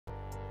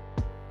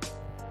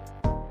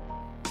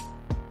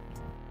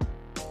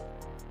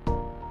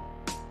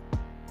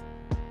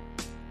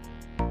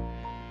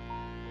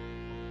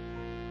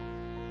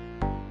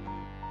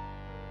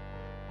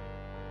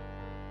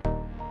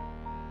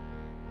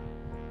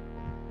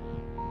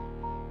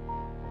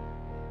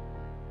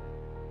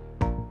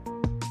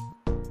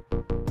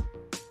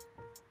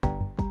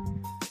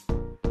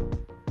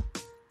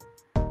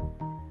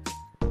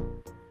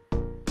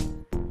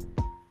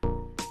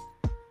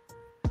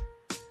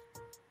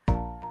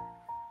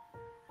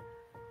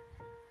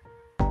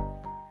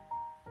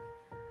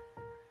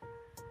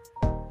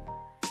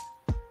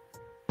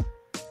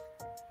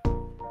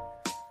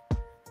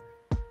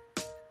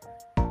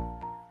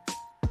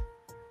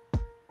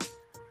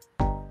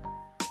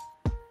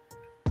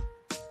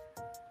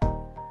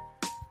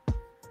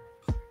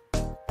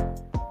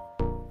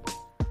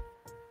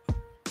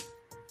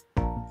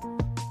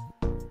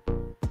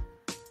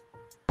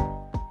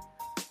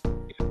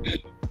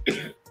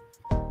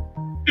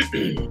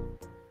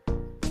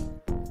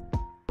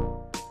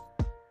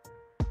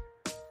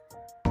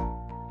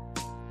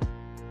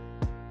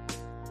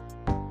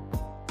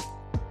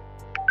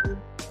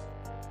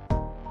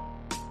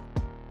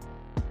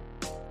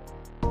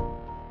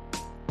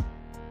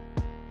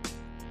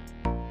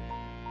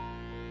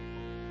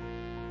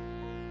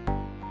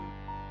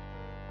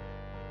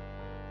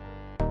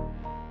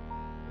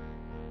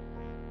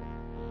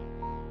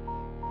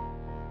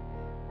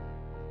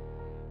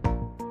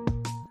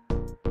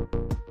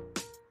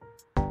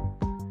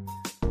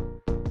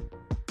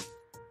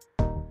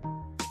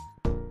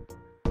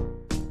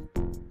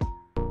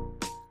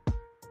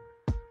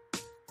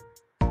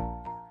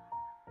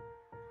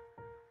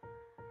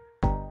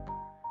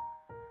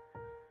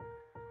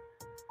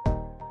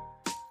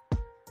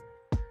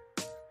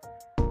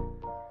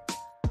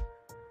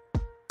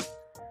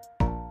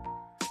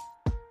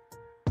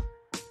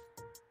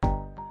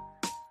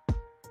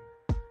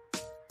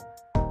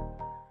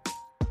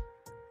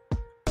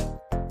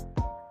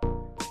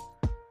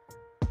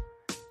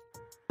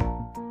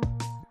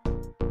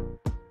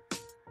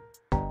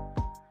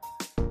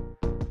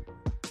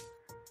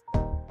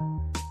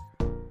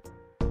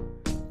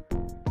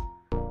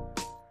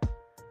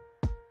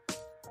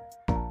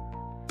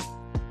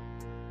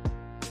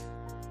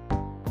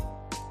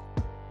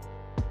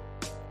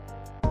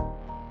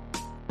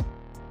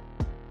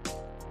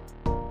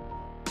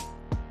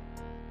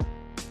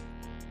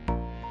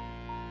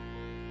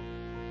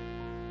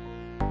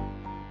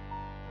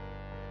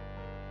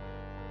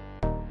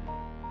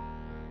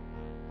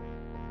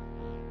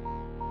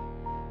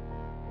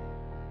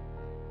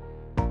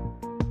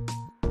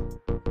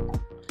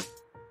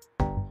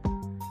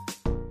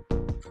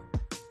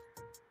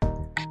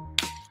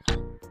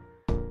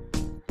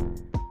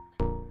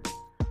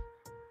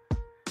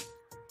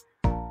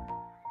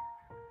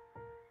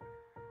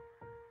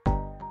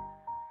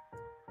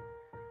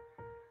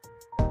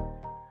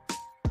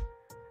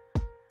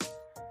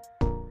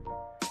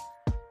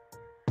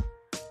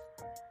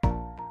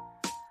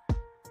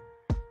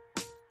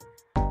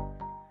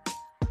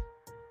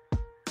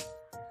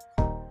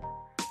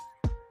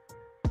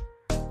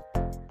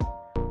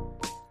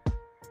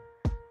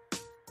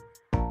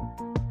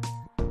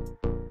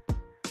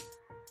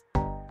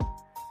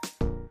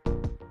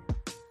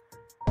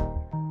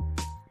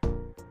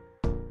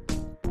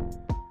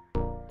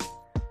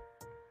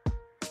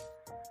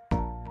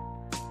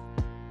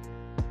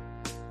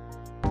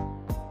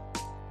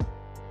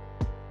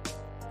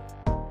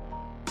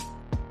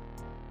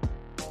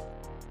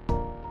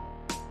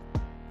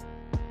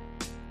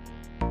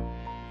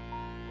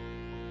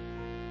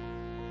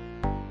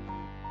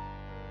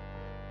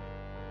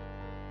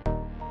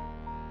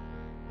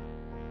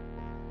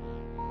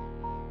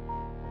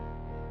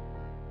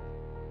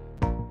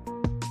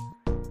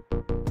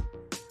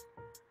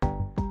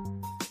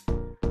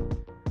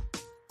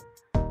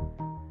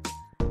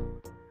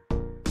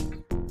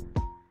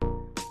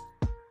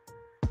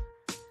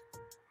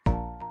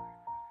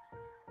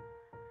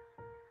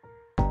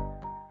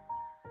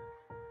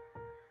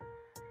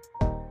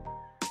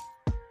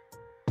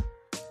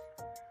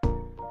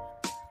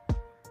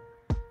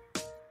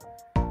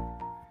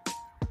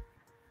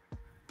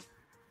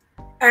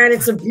And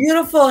it's a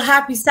beautiful,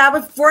 happy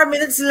Sabbath, 4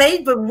 minutes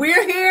late, but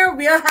we're here.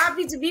 We are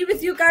happy to be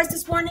with you guys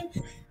this morning.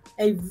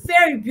 A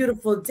very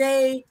beautiful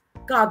day.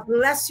 God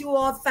bless you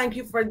all. Thank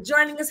you for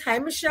joining us. Hi,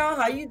 Michelle.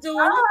 How you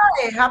doing?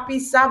 Hi, happy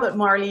Sabbath,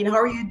 Marlene. How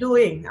are you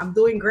doing? I'm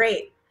doing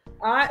great.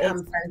 I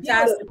am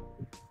fantastic.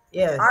 Beautiful.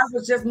 Yes. I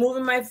was just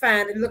moving my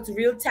fan. It looked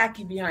real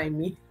tacky behind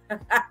me.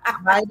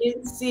 I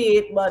didn't see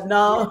it, but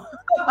no.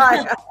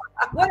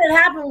 What had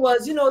happened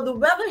was, you know, the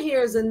weather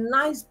here is a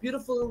nice,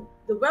 beautiful,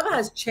 the weather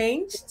has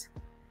changed.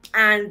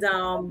 And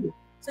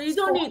so you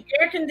don't need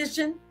air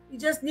conditioning. You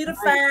just need a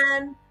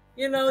fan,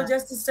 you know,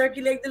 just to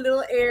circulate the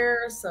little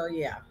air. So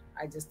yeah,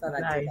 I just thought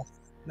I'd do that.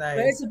 Nice. But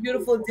it's a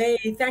beautiful day.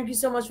 Thank you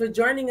so much for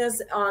joining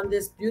us on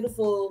this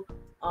beautiful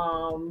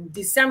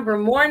December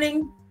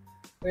morning.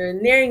 We're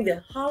nearing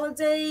the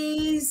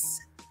holidays.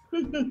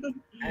 And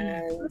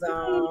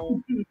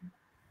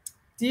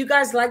do you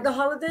guys like the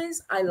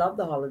holidays? I love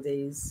the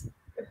holidays.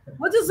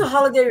 What does the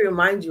holiday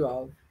remind you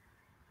of?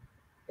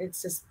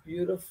 It's just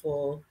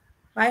beautiful.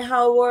 Hi,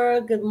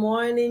 Howard. Good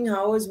morning.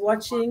 Howard's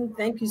watching.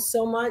 Thank you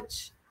so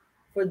much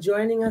for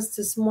joining us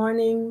this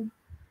morning.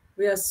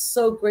 We are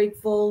so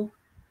grateful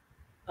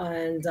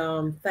and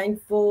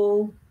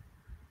thankful.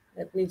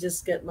 Let me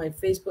just get my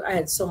Facebook. I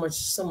had so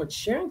much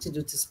sharing to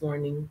do this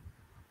morning.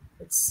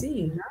 Let's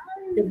see.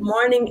 Nice. Good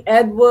morning,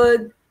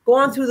 Edward. Go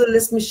on through the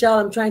list, Michelle.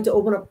 I'm trying to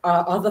open up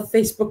our other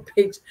Facebook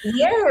page.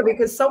 Yeah,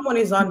 because someone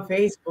is on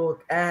Facebook.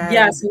 And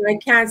yes, and I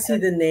can't see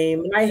the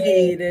name. I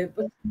hate it.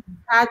 But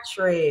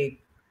Patrick,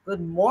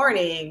 good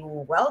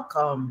morning.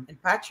 Welcome. And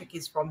Patrick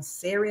is from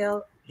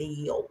Sierra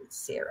Leone.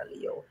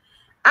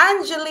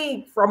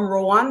 Angelique from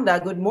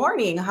Rwanda. Good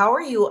morning. How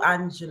are you,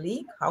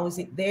 Angelique? How is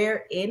it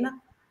there in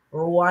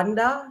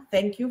Rwanda?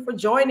 Thank you for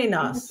joining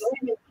us.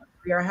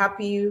 We are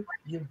happy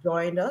you've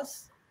joined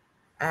us.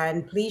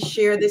 And please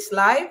share this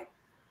live.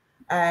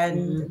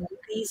 And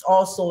please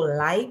also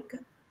like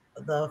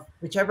the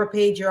whichever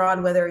page you're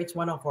on, whether it's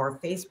one of our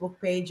Facebook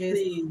pages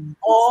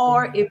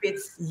or if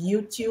it's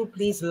YouTube,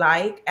 please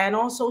like and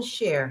also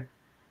share,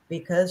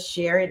 because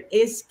sharing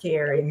is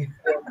caring.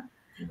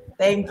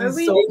 Thank you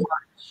so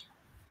much.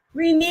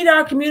 We need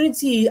our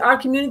community. Our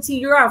community,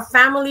 you're our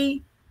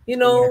family, you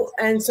know,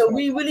 and so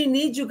we really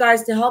need you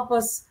guys to help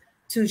us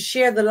to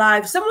share the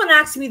live. Someone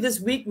asked me this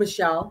week,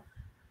 Michelle.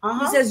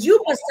 He says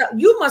you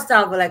must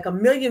have like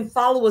 1 million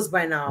followers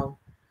by now.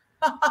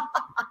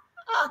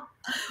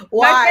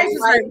 Why?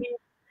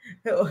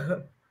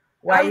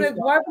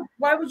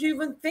 Why would you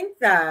even think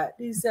that?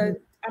 He said,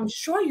 I'm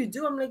sure you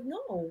do. I'm like,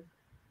 no,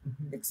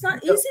 it's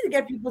not easy to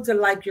get people to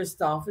like your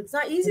stuff. It's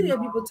not easy to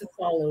get people to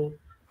follow.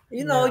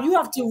 You know, you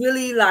have to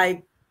really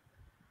like,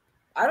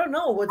 I don't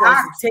know what else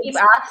it takes.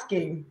 Keep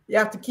asking. You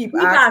have to keep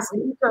asking.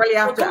 You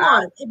have to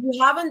ask. If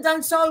you haven't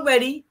done so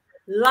already,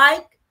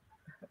 like,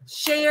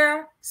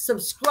 share,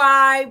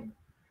 subscribe,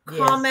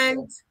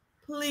 comment,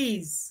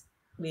 please.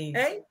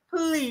 Hey,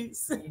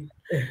 please.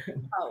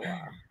 Oh,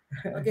 wow.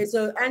 Okay,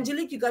 so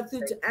Angelique, you got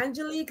through to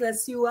Angelique.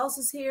 Let's see who else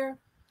is here.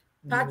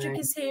 Patrick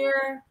is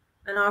here,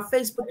 and our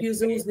Facebook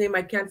user whose name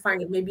I can't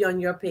find, it maybe on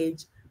your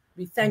page.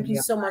 We thank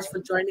you so much for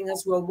joining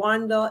us.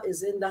 Rwanda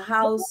is in the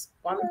house.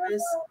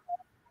 Barnabas.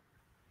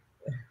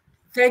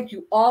 Thank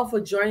you all for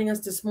joining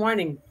us this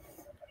morning.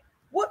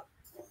 What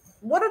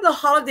are the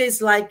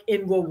holidays like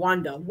in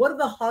Rwanda? What are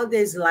the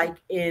holidays like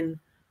in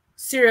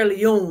Sierra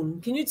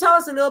Leone? Can you tell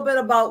us a little bit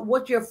about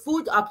what your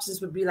food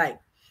options would be like?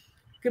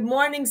 Good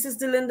morning,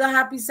 Sister Linda.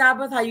 Happy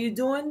Sabbath. How you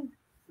doing?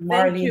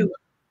 Thank you.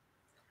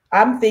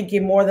 I'm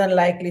thinking more than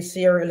likely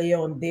Sierra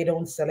Leone, they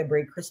don't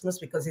celebrate Christmas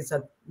because it's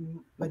a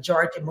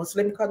majority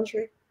Muslim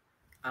country.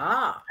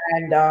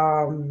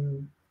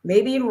 And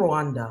maybe in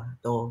Rwanda,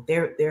 though,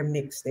 they're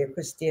mixed. They're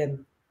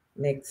Christian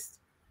mixed.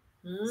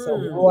 So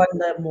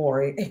Rwanda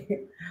more.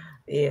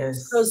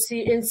 Yes. So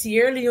see, in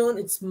Sierra Leone,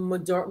 it's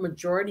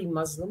majority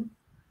Muslim.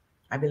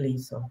 I believe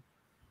so.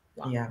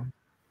 Wow.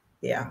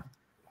 Yeah.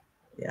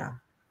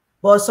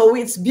 Well, so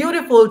it's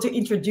beautiful to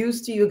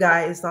introduce to you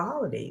guys the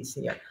holidays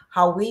here,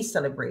 how we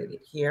celebrate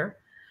it here.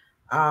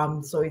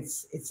 So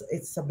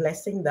it's a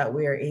blessing that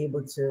we are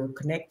able to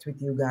connect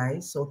with you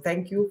guys. So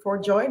thank you for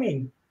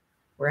joining.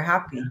 We're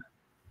happy.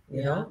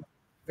 You know,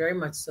 very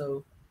much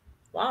so.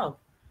 Wow.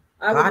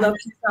 I would love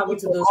to travel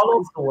to those all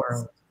over the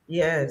world.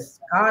 Yes,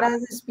 God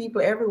has his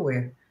people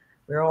everywhere.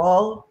 We're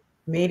all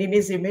made in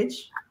his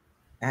image.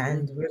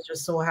 And we're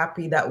just so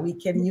happy that we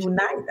can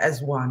unite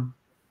as one.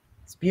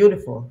 It's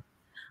beautiful.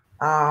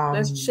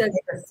 Let's check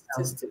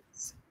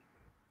statistics.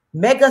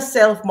 Mega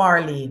Self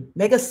Marlene.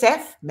 Mega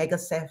Seth.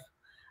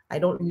 I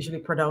don't usually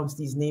pronounce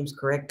these names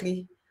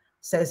correctly.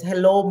 Says,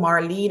 hello,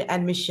 Marlene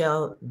and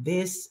Michelle.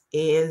 This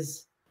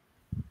is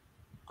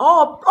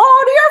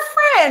dear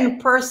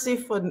friend,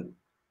 Persephone.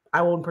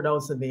 I won't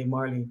pronounce the name,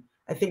 Marlene.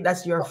 I think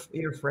that's your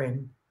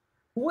friend.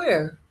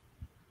 Where?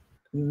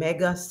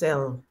 Mega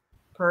Self.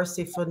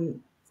 Persephone.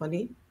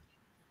 Funny.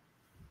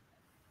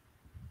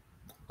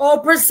 Oh,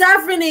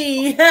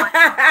 Persephone.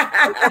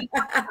 That's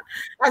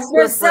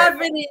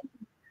Persephone.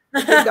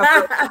 I think I've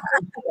heard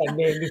Good that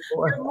name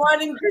before.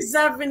 morning,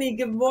 Persephone.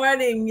 Good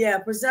morning. Yeah,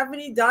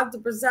 Persephone, Dr.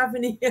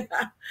 Persephone.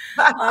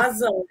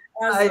 Awesome.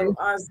 Hi, Awesome.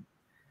 Awesome.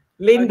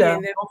 Okay, Linda.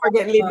 and then Don't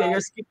forget Linda. uh,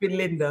 You're skipping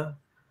Linda.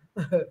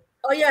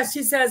 oh yeah,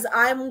 she says,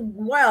 I'm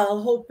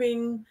well, hope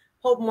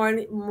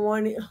morning,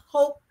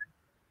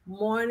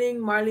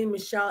 Marlene,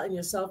 Michelle, and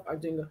yourself are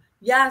doing good.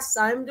 Yes,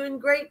 I'm doing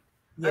great.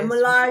 I'm Yes,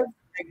 alive.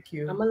 thank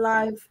you. I'm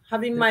alive.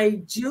 Having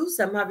my juice.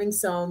 I'm having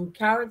some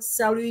carrots,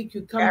 celery,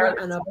 cucumber,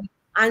 Carrots.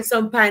 and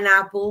some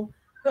pineapple.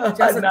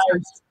 Just a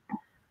Nice.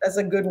 That's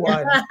a good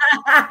touch. one.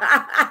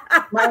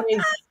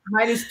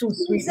 Mine is too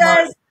She sweet, Mark.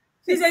 says,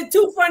 she said,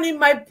 too funny,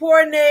 my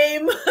poor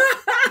name.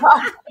 I'm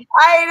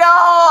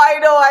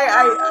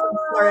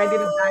sorry, I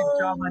did a bad Oh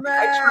job on it.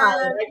 I tried.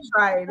 man. I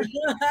tried.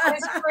 But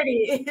it's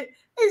pretty.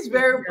 It's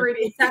very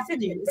pretty. Persephone.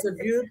 It's a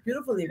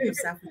beautiful name,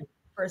 Persephone. The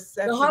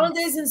Persephone.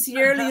 holidays in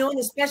Sierra Leone,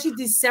 especially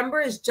December,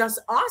 is just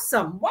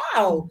awesome.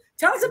 Wow.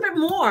 Tell us a bit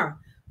more.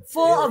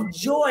 Full of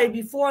joy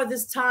before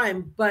this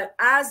time, but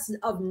as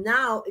of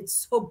now,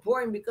 it's so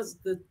boring because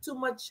of the too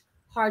much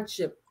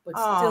hardship, but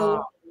Oh,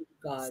 still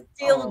God.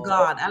 still Oh,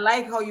 God. I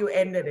like how you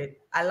ended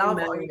it. I love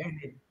how you amen.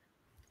 ended.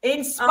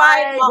 In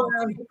spite I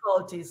of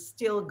difficulties,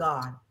 still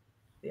God.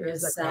 There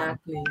is a God.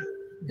 exactly.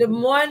 Good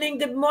morning,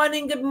 good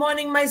morning, good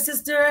morning, my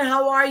sister.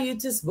 How are you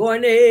this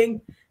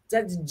morning?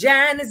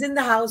 Jan is in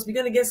the house. We're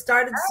gonna get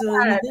started soon.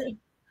 Hi,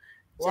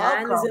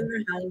 Jan is in welcome.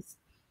 the house.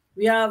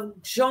 We have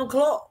Jean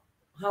Claude.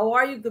 How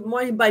are you? Good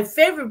morning. My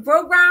favorite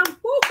program.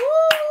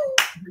 Woo-hoo!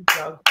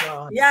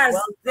 God. Yes,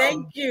 thank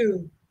Welcome.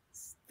 you.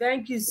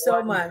 Thank you so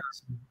Welcome. much.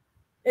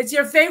 It's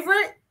your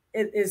favorite?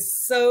 It is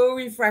so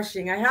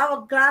refreshing. I have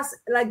a class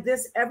like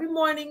this every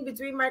morning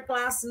between my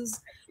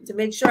classes to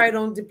make sure I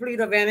don't deplete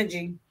of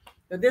energy.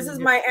 But this is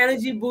my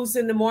energy boost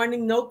in the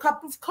morning. No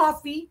cup of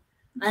coffee.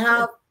 I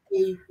have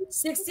a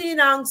 16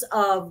 ounce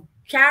of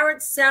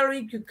carrot,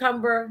 celery,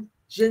 cucumber,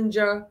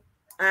 ginger,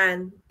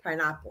 and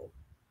pineapple.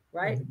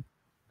 Right? Mhm.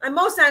 And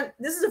most time,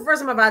 this is the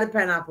first time I've added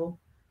pineapple.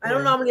 I don't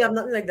Yeah. normally have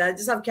nothing like that. I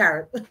just have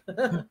carrot.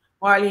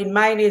 Marlene,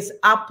 mine is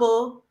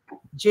apple,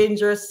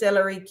 ginger,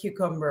 celery,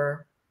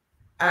 cucumber,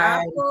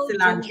 and Apple,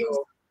 ginger. cilantro.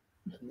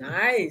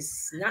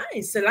 Nice,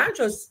 nice.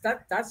 Cilantro,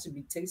 that should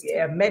be tasty.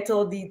 Yeah,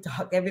 metal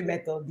detox, heavy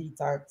metal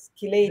detox,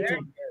 Very chelating.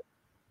 good. Yeah,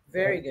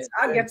 Very good. it's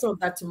I'll good. get some of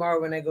that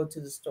tomorrow when I go to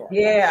the store.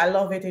 Yeah, I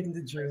love it in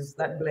the juice.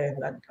 That blend,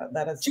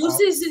 that is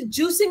awesome.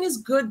 Juicing is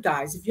good,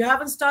 guys. If you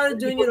haven't started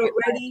doing People it get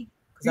mad already,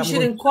 because you I'm should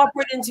going.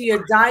 incorporate into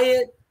your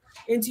diet,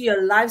 into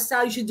your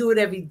lifestyle. You should do it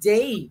every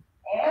day.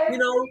 You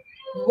know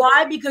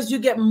why? Because you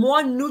get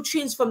more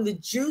nutrients from the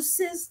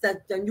juices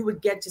than you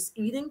would get just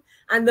eating.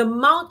 And the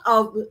amount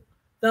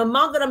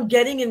that I'm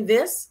getting in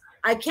this,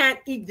 I can't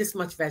eat this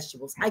much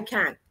vegetables. I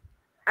can't.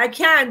 I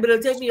can, but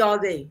it'll take me all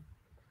day.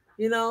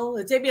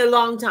 It'll take me a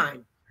long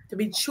time to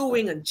be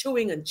chewing and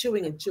chewing and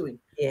chewing and chewing.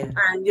 Yeah,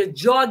 And your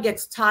jaw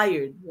gets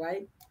tired,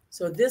 right?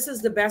 So this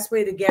is the best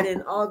way to get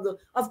in all the.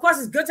 Of course,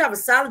 it's good to have a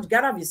salad. You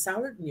gotta have your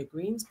salad and your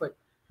greens, but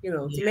to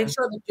make yeah.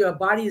 sure that your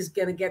body is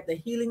gonna get the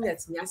healing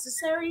that's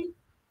necessary.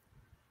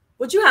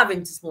 What you having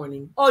this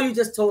morning? Oh, you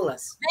just told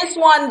us. This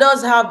one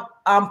does have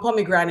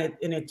pomegranate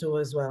in it too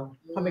as well.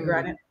 Mm.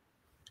 Pomegranate.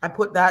 I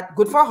put that.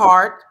 Good for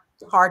heart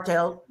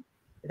health.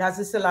 It has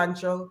the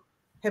cilantro,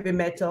 heavy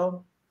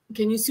metal,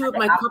 Can you see and what the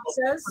my cup apple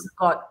for the says?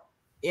 gut.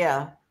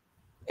 Yeah.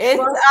 It's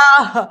Trust,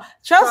 trust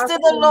trust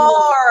in the in the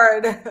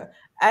Lord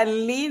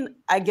and lean.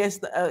 I guess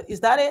is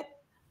that it?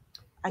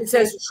 I It can't.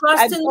 says,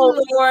 trust And in oh,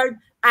 the Lord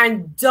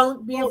and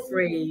don't be don't be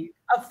afraid.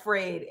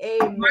 afraid.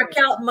 Amen.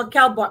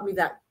 Markel bought me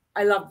that.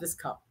 I love this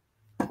cup.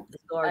 It's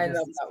I gorgeous.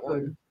 love It's that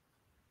good. one.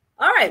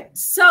 All right.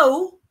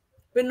 So,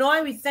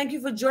 Benoit, we thank you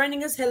for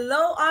joining us.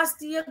 Hello,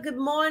 Astia. Good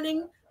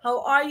morning.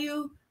 How are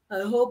you? I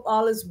hope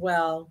all is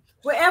well.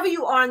 Wherever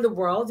you are in the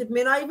world, it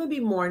may not even be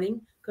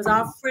morning because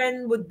our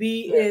friend would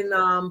be Yes.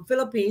 in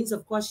Philippines.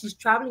 Of course, she's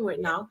traveling right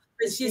now.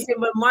 And she's Christy. saying,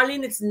 but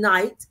Marlene, it's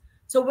night.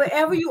 So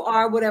wherever you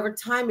are, whatever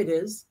time it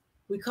is,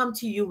 we come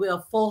to you with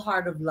a full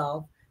heart of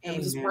love. And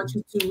we just want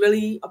Amen. you to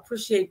really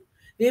appreciate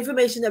the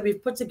information that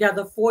we've put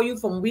together for you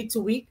from week to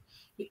week.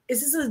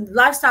 This is a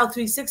Lifestyle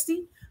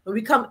 360. And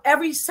we come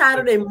every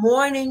Saturday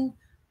morning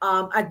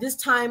at this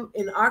time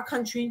in our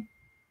country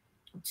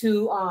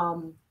to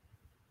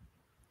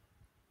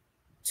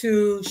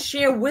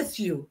share with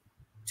you,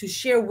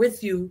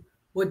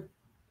 what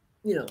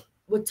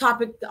what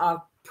topic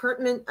are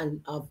pertinent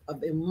and of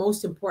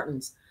most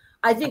importance.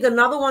 I think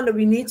another one that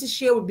we need to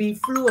share would be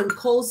flu and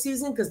cold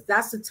season because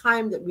that's the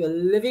time that we are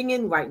living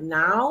in right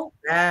now.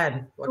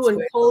 Dad, Flu what's and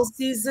going on? cold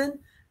season,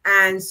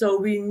 and so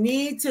we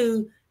need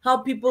to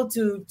help people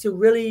to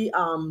really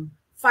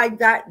fight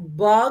that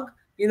bug.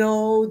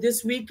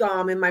 This week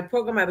in my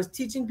program, I was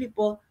teaching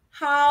people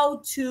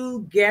how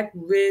to get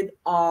rid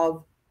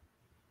of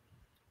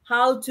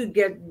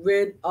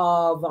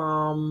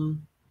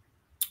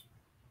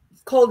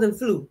cold and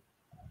flu.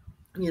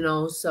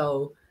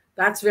 So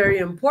that's very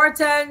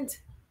important.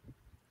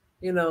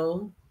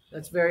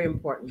 That's very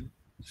important.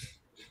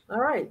 All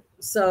right.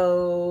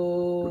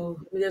 So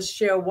we just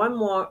share one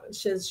more.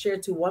 Share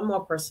to one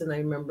more person. I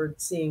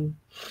remembered seeing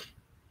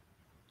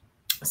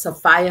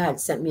Sophia had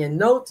sent me a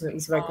note. Let me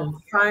see if I Oh, can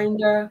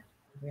find her.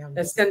 yeah.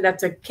 Let's send that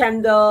to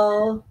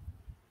Kendall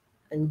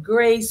and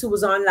Grace, who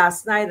was on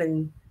last night.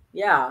 And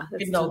yeah,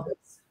 let's do Kindle,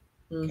 this.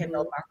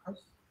 Kindle Hmm.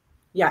 Marcos.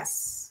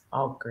 Yes.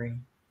 Oh, great.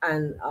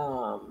 And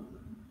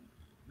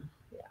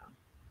yeah.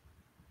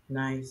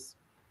 Nice.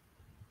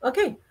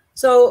 Okay.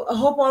 So I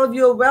hope all of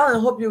you are well, and I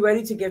hope you're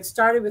ready to get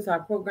started with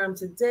our program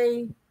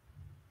today.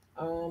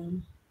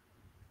 Um,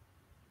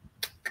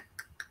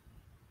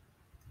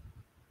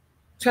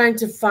 trying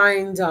to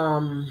find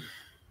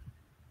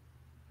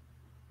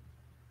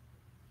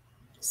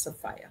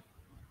Sophia.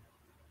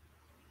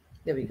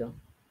 There we go.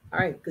 All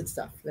right, good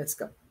stuff. Let's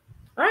go.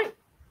 All right.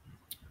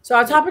 So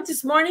our topic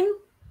this morning,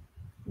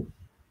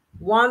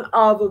 one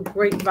of a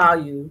great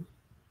value,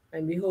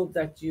 and we hope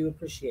that you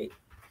appreciate.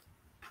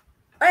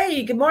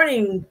 Hey, good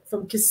morning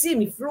from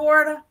Kissimmee,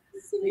 Florida.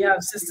 We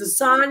have Sister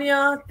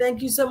Sonia.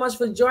 Thank you so much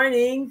for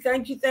joining.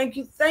 Thank you, thank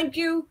you, thank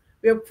you.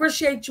 We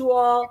appreciate you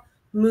all.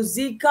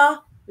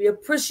 Musica, we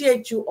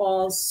appreciate you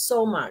all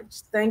so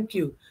much. Thank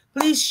you.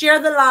 Please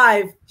share the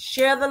live,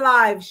 share the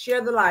live,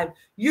 share the live.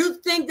 You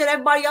think that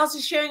everybody else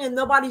is sharing and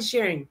nobody's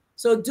sharing.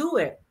 So do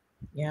it.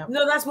 Yeah.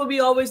 No, that's what we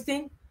always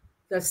think.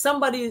 That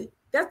somebody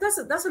that's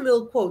a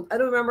little quote. I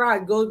don't remember how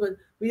it goes, but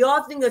we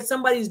all think that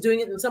somebody's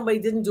doing it and somebody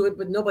didn't do it,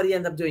 but nobody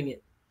ended up doing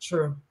it.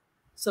 True.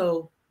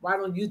 So why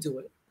don't you do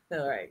it?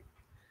 All right.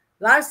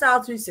 Lifestyle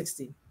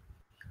 360.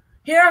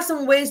 Here are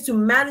some ways to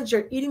manage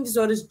your eating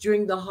disorders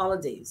during the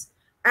holidays.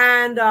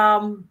 And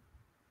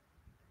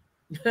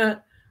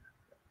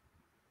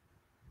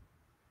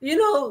you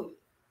know,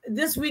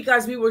 this week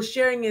as we were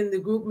sharing in the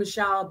group,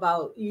 Michelle,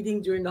 about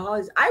eating during the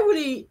holidays,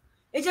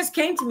 it just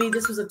came to me.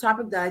 This was a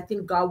topic that I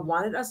think God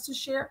wanted us to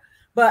share.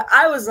 But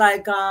I was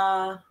like,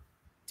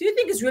 do you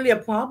think it's really a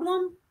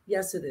problem?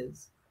 Yes, it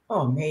is.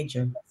 Oh,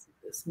 major.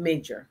 It's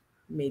major,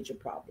 major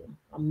problem.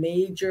 A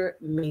major,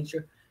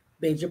 major,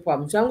 major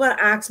problem. So I'm going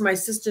to ask my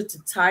sister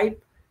to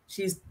type.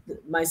 She's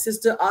my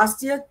sister,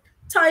 Ostia.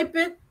 Type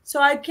it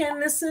so I can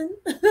listen.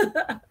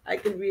 I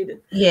can read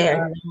it.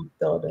 Yeah.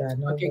 No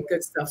Okay, way.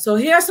 good stuff. So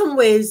here are some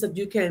ways that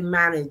you can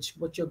manage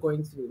what you're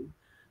going through.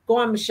 Go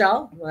on,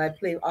 Michelle, while I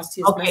play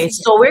Ostia's Okay,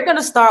 message. so we're going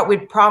to start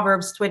with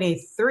Proverbs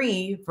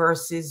 23,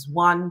 verses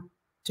 1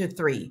 to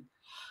 3.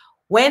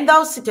 When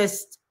thou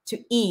sittest to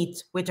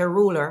eat with a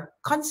ruler,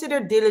 consider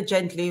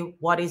diligently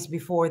what is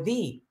before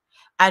thee,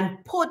 and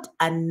put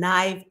a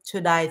knife to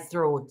thy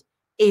throat.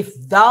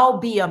 If thou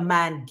be a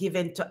man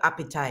given to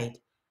appetite,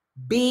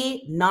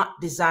 be not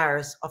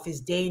desirous of his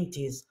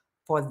dainties,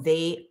 for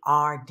they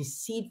are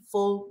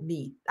deceitful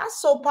meat.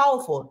 That's so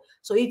powerful.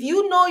 So if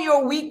you know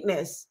your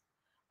weakness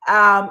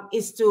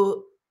is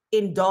to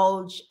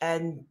indulge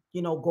and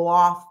go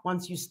off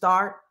once you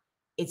start,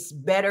 it's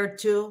better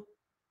to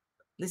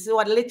this is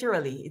what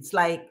literally it's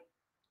like,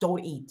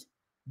 don't eat,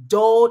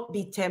 don't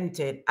be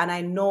tempted. And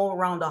I know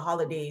around the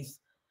holidays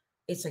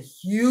it's a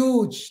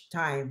huge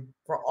time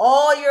for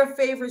all your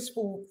favorite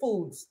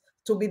foods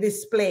to be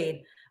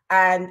displayed.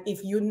 And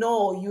if you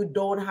know you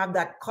don't have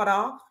that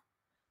cutoff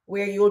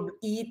where you'll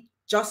eat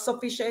just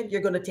sufficient,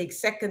 you're going to take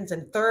seconds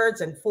and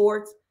thirds and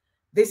fourths.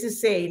 This is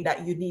saying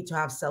that you need to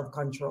have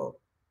self-control.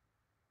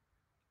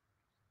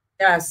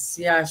 Yes,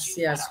 yes,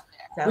 yes.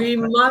 We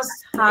Self-control. must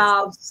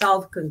have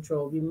self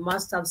control. We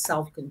must have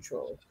self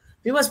control.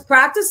 We must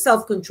practice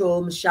self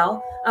control,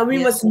 Michelle, and we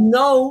Yeah. must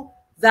know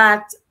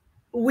that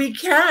we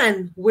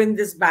can win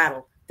this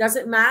battle.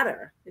 Doesn't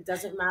matter. It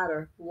doesn't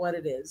matter what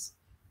it is.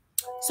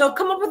 So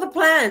come up with a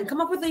plan.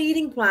 Come up with an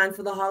eating plan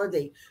for the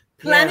holiday.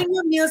 Yeah. Planning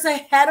your meals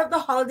ahead of the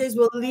holidays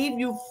will leave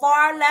you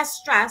far less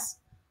stressed,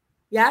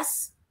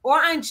 yes,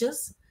 or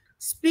anxious.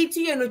 Speak to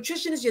your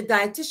nutritionist, your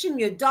dietitian,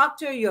 your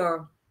doctor,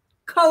 your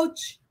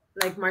coach,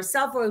 like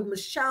myself or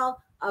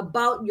Michelle,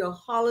 about your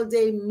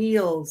holiday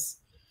meals.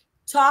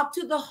 Talk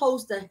to the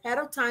host ahead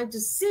of time to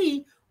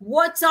see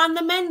what's on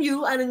the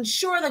menu and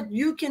ensure that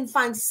you can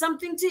find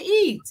something to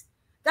eat.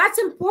 That's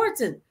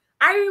important.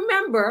 I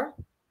remember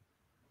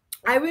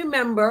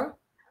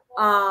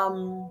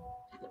um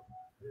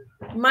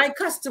my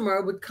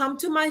customer would come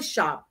to my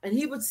shop and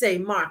he would say,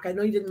 Mark, I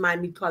know you didn't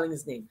mind me calling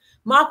his name.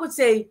 Mark would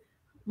say,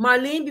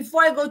 Marlene,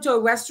 before I go to a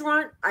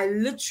restaurant, I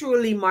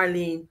literally,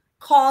 Marlene,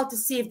 call to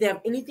see if they have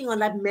anything on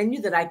that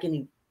menu that I can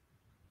eat.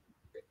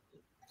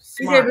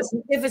 He said,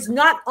 Smart. if it's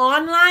not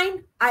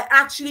online, I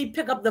actually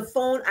pick up the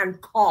phone and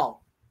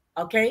call.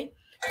 Okay.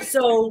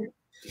 So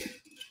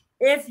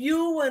if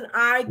you and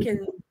I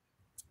can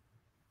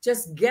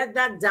just get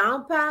that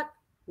down pat,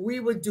 we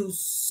would do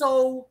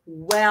so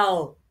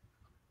well.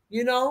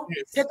 Pick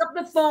Yes. up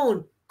the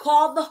phone,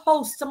 call the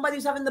host, somebody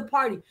who's having the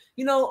party.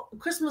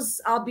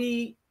 Christmas, I'll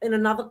be in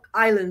another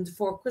island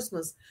for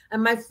Christmas.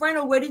 And my friend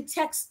already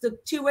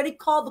she already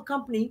called the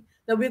company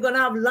that we're going to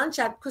have lunch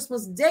at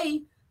Christmas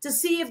Day to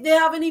see if they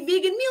have any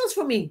vegan meals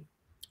for me.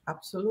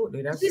 Absolutely.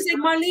 She That's said,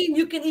 Marlene,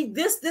 you can eat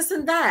this, this,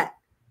 and that.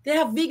 They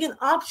have vegan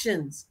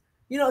options.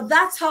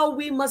 That's how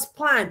we must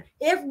plan.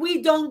 If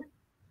we don't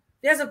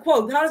There's a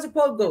quote. How does the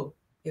quote go?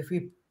 If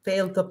we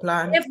fail to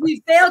plan, If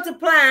we fail to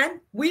plan,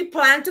 we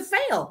plan to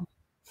fail.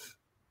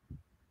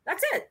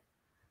 That's it.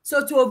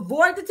 So to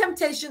avoid the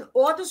temptation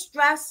or the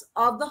stress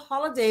of the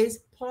holidays,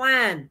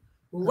 plan.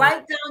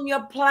 Write down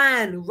your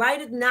plan.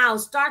 Write it now.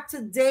 Start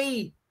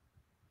today,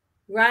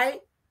 right?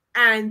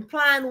 And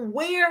plan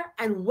where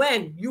and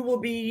when you will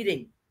be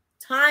eating.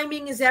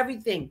 Timing is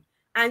everything.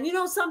 And you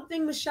know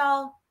something,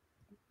 Michelle?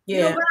 You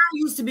know, yeah, when I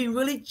used to be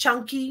really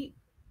chunky,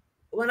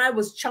 when I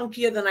was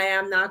chunkier than I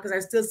am now, because I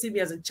still see me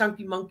as a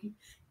chunky monkey,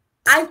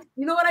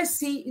 you know what I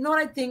see? You know what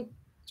I think?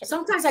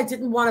 Sometimes I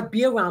didn't want to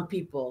be around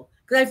people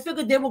because I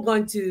figured it was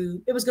going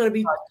to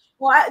be,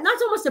 well, not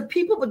so much the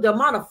people, but the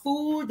amount of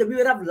food that we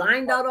would have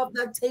lined out off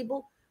that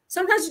table.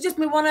 Sometimes you just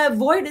may want to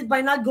avoid it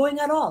by not going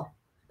at all.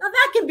 Now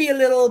that can be a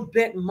little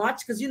bit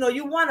much because, you know,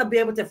 you want to be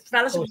able to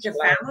fellowship with your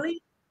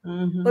family.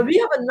 Mm-hmm. But we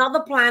have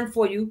another plan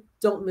for you.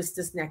 Don't miss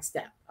this next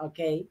step,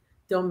 okay?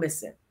 Don't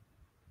miss it.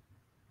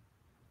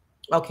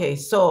 Okay,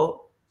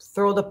 so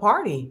throw the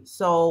party.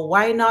 So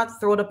why not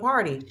throw the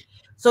party?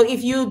 So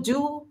if you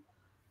do,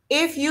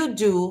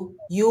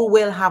 you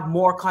will have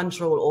more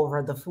control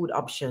over the food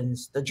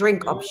options, the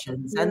drink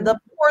options, and the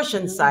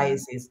portion Mhm.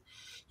 sizes.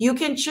 You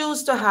can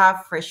choose to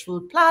have fresh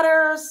food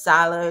platters,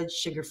 salads,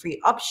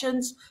 sugar-free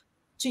options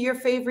to your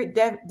favorite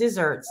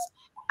desserts,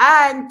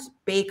 and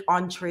bake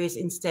entrees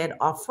instead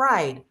of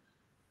fried.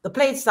 The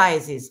plate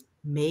sizes,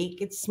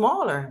 make it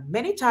smaller.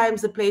 Many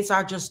times the plates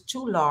are just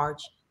too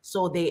large,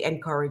 so they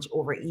encourage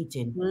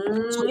overeating.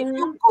 So Mhm.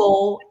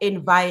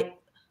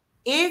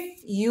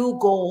 if you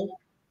go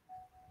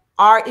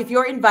or if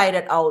you're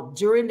invited out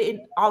during the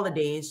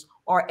holidays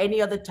or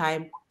any other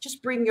time,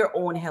 just bring your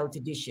own healthy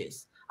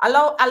dishes. I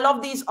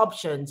love these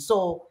options.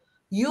 So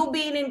you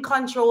being in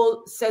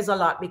control says a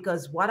lot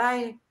because what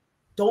I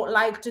don't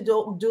like to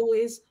do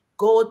is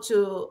go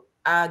to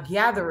a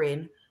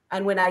gathering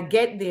and when I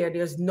get there,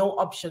 there's no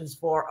options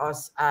for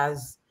us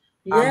as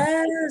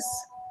Yes.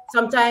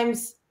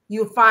 sometimes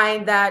you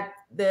find that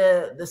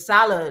the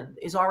salad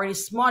is already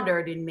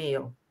smothered in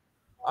mayo.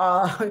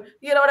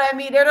 You know what I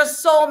mean? There are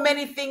so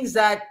many things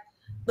that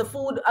the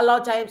food a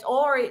lot of times,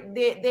 or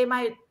they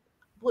might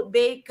put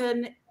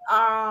bacon,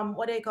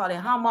 what do they call it,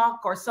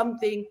 hammock or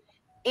something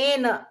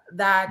in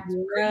that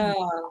Yeah.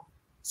 grease.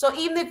 So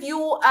even if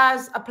you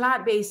as a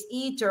plant-based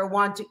eater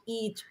want to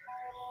eat,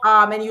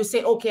 and you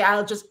say, okay,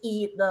 I'll just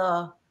eat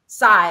the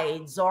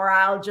sides or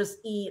I'll just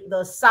eat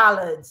the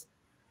salads.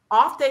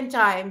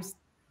 Oftentimes,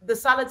 the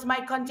salads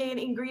might contain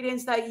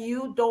ingredients that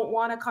you don't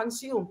want to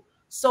consume.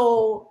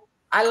 So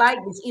I like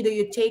this. Either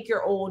you take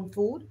your own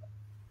food,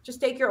 just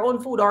take your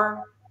own food,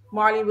 or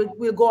Marley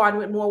will go on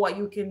with more what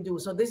you can do.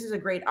 So this is a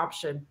great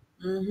option.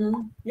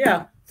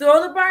 Yeah.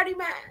 Throw the party,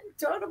 man.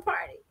 Throw the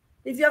party.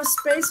 If you have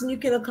space and you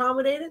can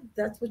accommodate it,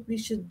 that's what we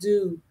should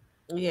do.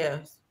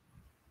 Yes.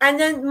 And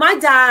then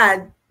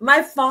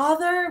my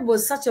father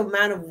was such a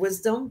man of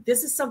wisdom.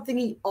 This is something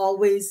he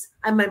always,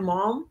 and my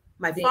mom,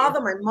 my Yeah. father,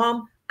 my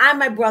mom, and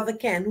my brother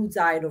Ken, who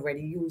died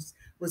already,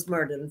 was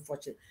murdered,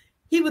 unfortunately.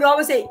 He would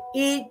always say,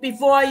 eat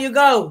before you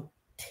go.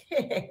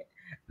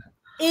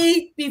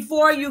 Eat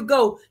before you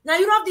go. Now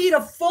you don't have to eat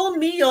a full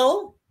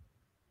meal,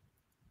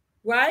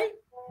 right?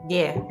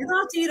 Yeah. You don't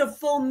have to eat a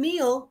full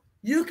meal.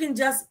 You can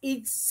just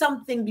eat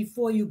something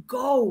before you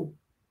go.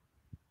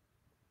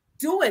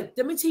 Do it.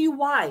 Let me tell you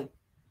why.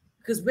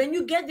 Because when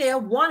you get there,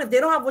 one, if they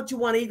don't have what you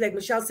want to eat, like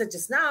Michelle said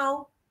just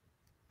now,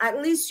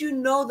 at least you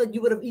know that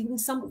you would have eaten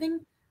something,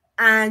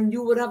 and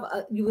you would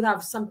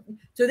have something.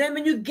 So then,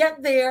 when you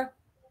get there,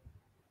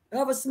 you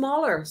have a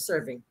smaller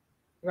serving,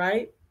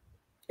 right?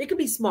 It could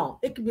be small.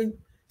 It could be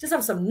just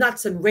have some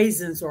nuts and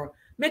raisins, or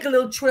make a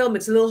little trail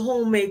mix, a little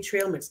homemade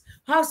trail mix.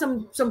 Have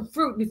some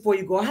fruit before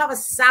you go. Have a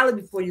salad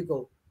before you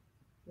go,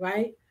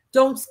 right?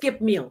 Don't skip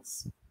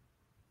meals.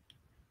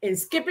 In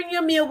skipping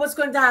your meal, what's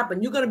going to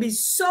happen? You're going to be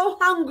so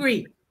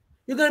hungry.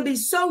 You're going to be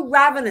so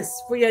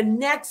ravenous for your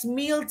next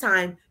meal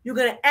time. You're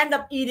going to end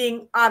up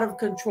eating out of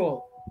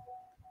control.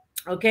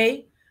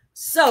 Okay?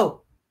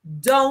 So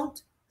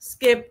don't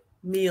skip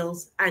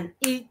meals and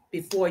eat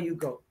before you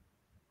go.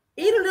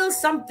 Eat a little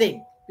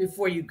something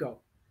before you go.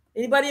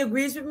 Anybody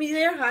agrees with me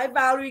there? Hi,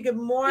 Valerie. Good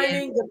Yeah.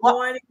 morning. Good What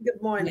morning. Good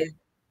yeah. morning.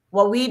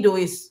 What we do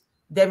is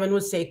Devin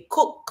would say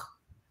cook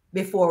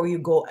before you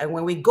go. And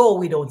when we go,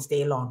 we don't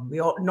stay long. We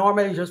all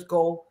normally just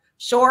go,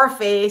 show our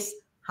face,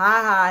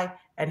 hi,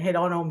 and head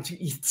on home to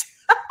eat.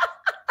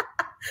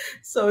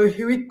 So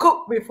we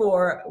cook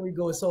before we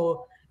go.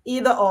 So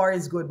either or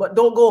is good, but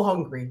don't go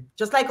hungry.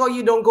 Just like how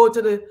you don't go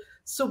to the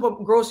super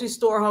grocery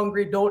store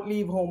hungry, don't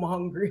leave home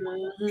hungry.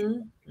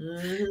 Don't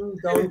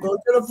go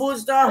to the food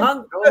store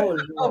hungry. Oh,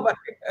 Oh Lord.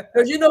 my-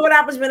 Because you know what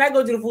happens when I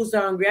go to the food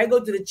store hungry? I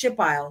go to the chip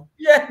aisle.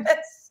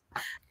 yes.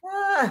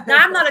 Now,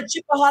 I'm not a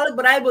chipaholic,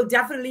 but I will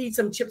definitely eat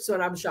some chips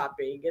when I'm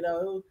shopping, you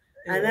know.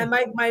 And then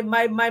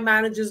my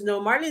managers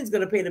know Marlene's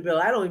going to pay the bill.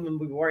 I don't even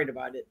be worried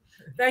about it.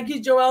 Thank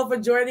you, Joelle, for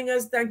joining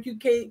us. Thank you,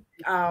 Kate,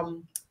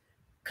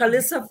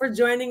 Kalissa, for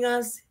joining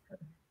us.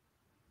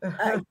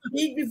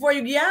 Eat before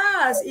you,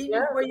 yes, eat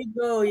Yeah, before you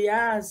go.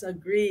 Yes,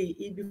 agree.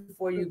 Eat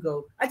before you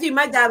go. I think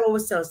my dad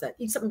always tells that.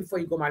 Eat something before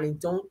you go, Marlene.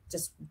 Don't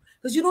just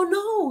because you don't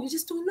know. You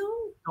just don't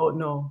know. don't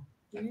know.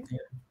 Yeah.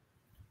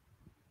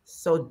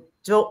 So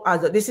don't,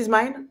 this is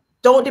mine.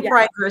 Don't Yeah.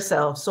 deprive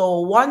yourself.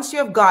 So once you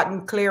have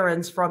gotten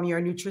clearance from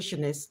your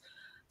nutritionist,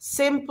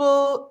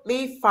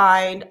 simply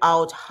find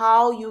out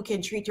how you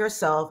can treat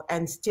yourself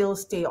and still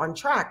stay on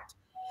track.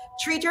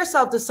 Treat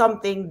yourself to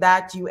something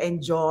that you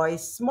enjoy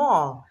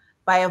small.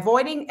 By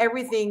avoiding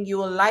everything, you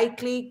will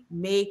likely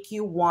make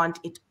you want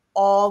it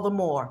all the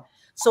more.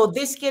 So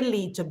this can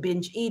lead to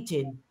binge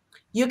eating.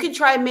 You can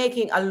try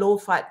making a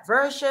low-fat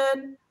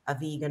version, a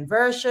vegan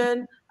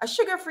version, a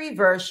sugar-free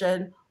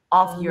version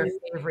of your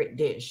favorite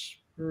dish.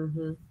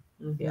 Mm-hmm.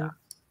 Mm-hmm. Yeah.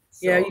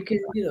 Yeah, So you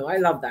can, I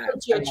love that.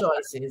 put I your love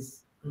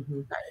choices. hmm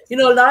Nice. You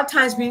know, a lot of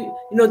times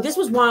this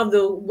was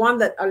one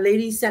that a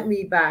lady sent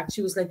me back.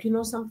 She was like, you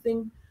know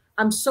something?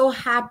 I'm so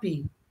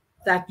happy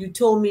that you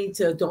told me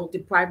to don't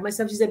deprive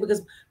myself. She said,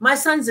 because my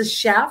son's a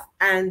chef.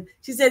 And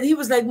she said, he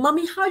was like,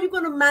 Mommy, how are you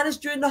going to manage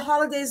during the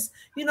holidays?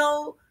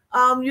 You're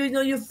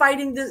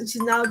fighting this.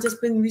 She's now just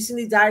been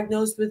recently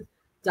diagnosed with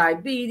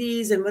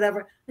diabetes and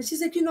whatever. And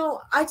she's like,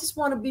 I just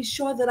want to be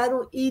sure that I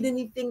don't eat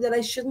anything that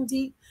I shouldn't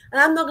eat.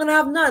 And I'm not going to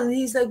have none. And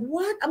he's like,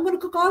 what? I'm going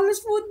to cook all this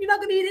food. You're not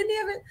going to eat any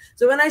of it.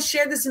 So when I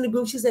shared this in the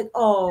group, she's like,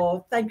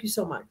 oh, thank you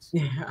so much.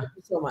 Yeah. Thank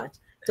you so much.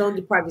 Don't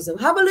deprive yourself.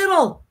 Have a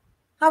little.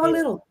 Have a Yeah.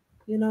 little.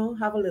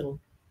 Have a little.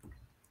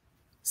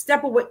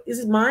 Step away. This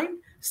is mine.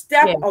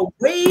 Step Yeah.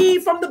 away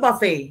from the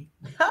buffet.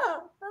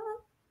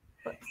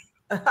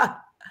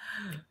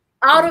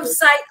 Out of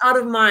sight, out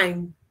of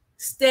mind.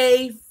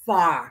 Stay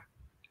far.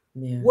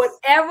 Yes.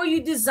 Whatever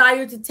you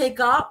desire to take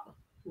up,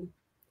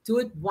 do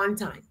it one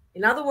time.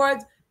 In other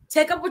words,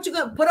 take up what you're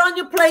going to put on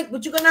your plate,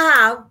 what you're going to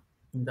have.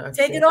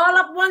 Take it all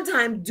up one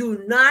time.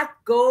 Do not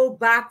go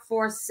back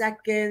for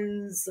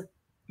seconds.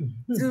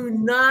 Do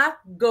not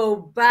go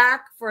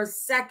back for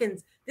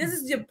seconds. This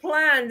is your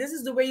plan. This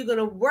is the way you're going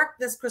to work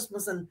this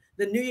Christmas and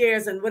the New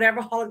Year's and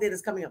whatever holiday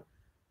that's coming up.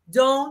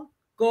 Don't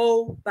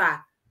go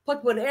back.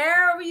 Put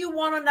whatever you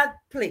want on that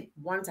plate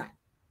one time.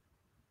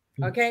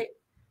 Okay?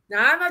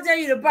 Now, I'm not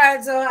telling you to buy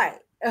it so high.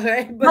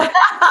 Okay? But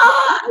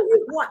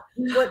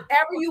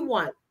whatever you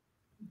want,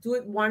 do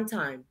it one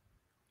time.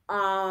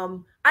 I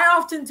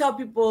often tell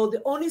people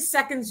the only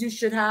seconds you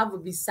should have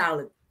would be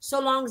salad, so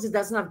long as it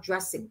doesn't have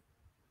dressing.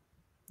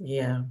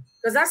 Yeah.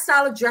 Because that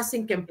salad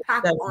dressing can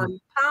pack on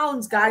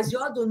pounds, guys.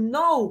 Y'all don't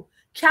know.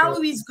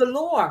 Calories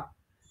galore.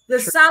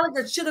 The salad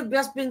that should have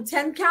just been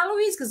 10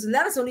 calories, because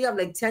lettuce only have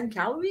like 10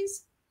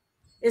 calories,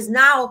 is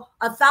now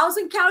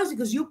 1,000 calories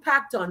because you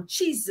packed on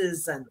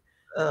cheeses and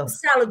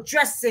salad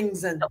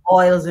dressings and the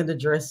oils in the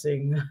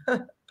dressing.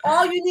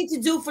 all you need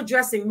to do for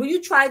dressing. Will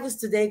you try this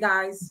today,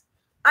 guys?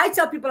 I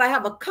tell people I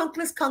have a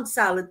conkless conch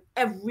salad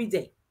every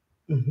day.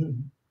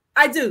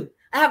 I do.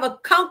 I have a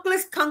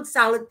conkless conch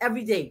salad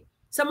every day.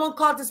 Someone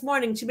called this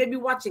morning. She may be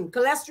watching.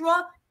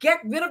 Cholesterol, get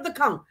rid of the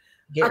conch.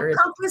 A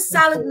conkless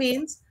salad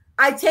means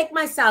I take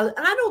my salad,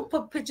 and I don't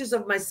put pictures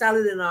of my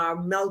salad in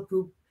our melt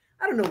group.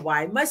 I don't know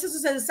why. My sister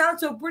said the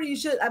salad's so pretty. You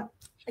should.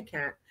 I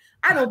can't.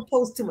 I don't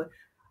post too much.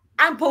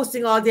 I'm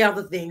posting all the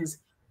other things.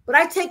 But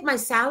I take my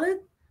salad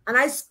and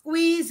I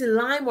squeeze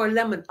lime or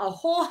lemon, a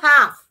whole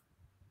half.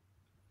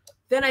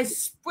 Then I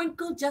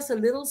sprinkle just a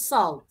little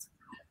salt.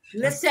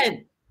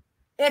 Listen,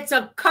 it's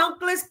a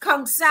conkless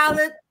conch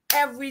salad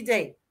every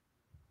day.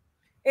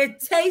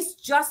 It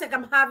tastes just like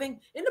I'm having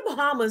in the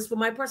Bahamas. For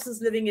my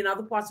persons living in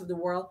other parts of the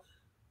world,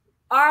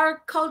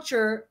 our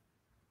culture,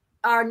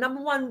 our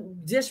number one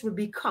dish would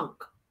be conch,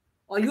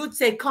 or you would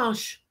say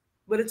conch,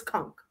 but it's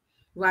conch,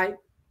 right?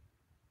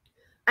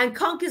 And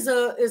conch is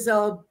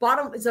a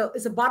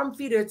bottom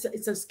feeder.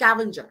 It's a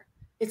scavenger.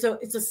 It's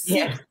a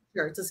sea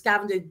creature. It's a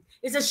scavenger.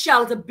 It's a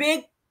shell. It's a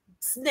big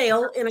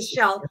snail in a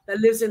shell that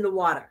lives in the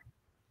water.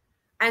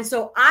 And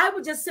so I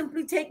would just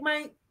simply take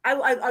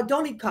I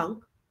don't eat conch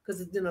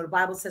because the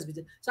Bible says we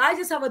do. So I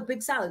just have a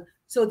big salad.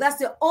 So that's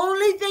the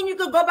only thing you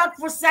could go back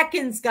for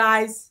seconds,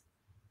 guys.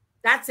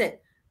 That's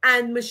it.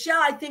 And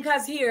Michelle, I think,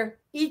 has here,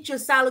 eat your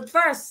salad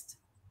first.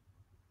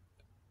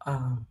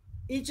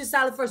 Eat your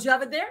salad first. You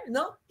have it there?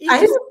 No?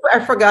 I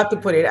forgot to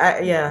put it.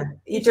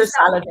 Eat your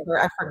salad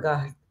first. I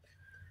forgot.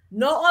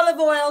 No olive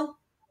oil.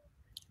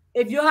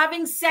 If you're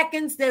having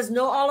seconds, there's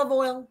no olive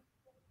oil.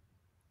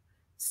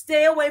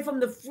 Stay away from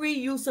the free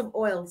use of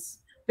oils.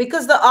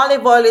 Because the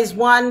olive oil is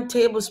 1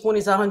 tablespoon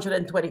is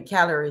 120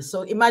 calories.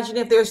 So imagine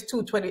if there's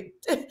 2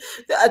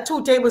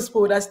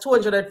 tablespoons, that's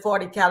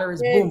 240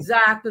 calories.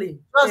 Exactly.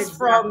 Boom. Just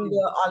from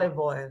the olive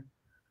oil.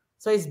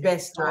 So it's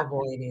best to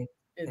avoid it.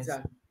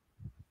 Exactly.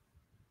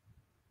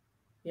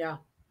 Yeah.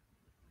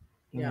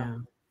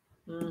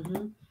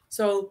 Mm-hmm.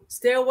 So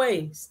stay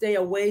away. Stay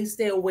away.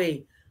 Stay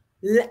away.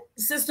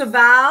 Sister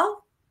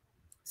Val,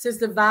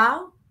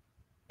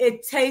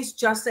 it tastes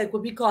just like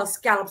what we call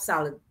scallop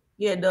salad.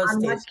 Yeah, it does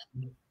taste.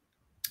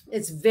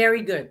 It's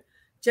very good.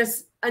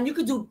 And you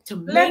could do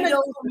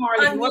tomatoes,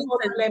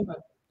 lemon.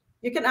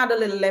 You can add a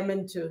little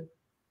lemon too.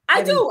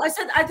 I Then it, do.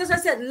 I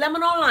said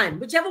lemon or lime,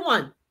 whichever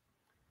one.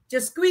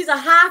 Just squeeze a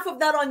half of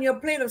that on your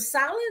plate of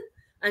salad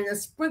and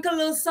just sprinkle a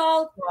little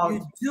salt. You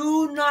well,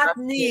 do not that's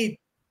it. need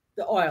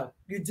the oil.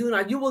 You do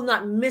not. You will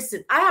not miss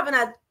it. I haven't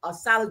had a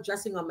salad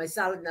dressing on my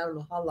salad in I don't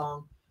know how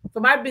long.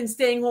 From I've been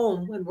staying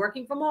home and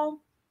working from home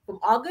from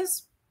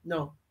August.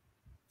 No,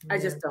 I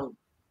Yeah. just don't.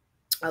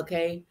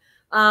 Okay.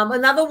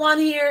 Another one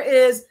here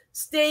is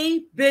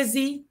stay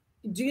busy.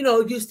 Do you know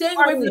you're staying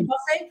away from the Fine.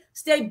 buffet?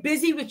 Stay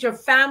busy with your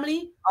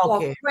family or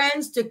Okay.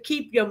 friends to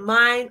keep your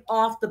mind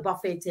off the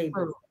buffet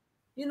table. True.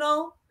 You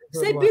know, Good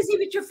stay one. busy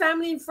with your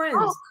family and Talk.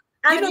 friends.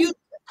 You And know, if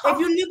talk,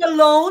 you live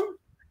alone,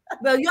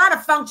 well, you're out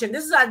of function.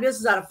 This is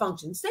out of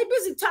function. Stay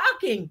busy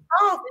talking,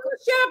 talk,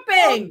 talk.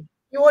 shopping,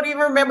 You won't even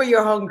remember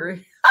you're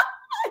hungry.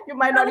 You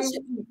might not even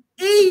fellowship,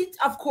 eat. eat,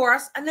 of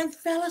course, and then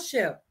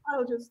fellowship.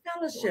 I'll just.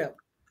 Fellowship.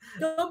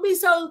 Don't be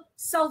so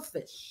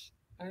selfish.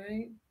 All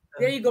right.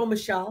 There you go,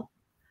 Michelle.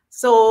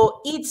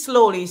 So eat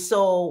slowly.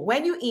 So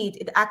when you eat,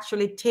 it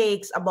actually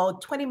takes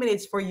about 20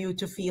 minutes for you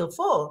to feel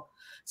full.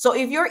 So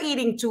if you're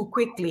eating too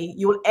quickly,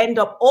 you'll end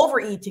up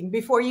overeating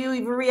before you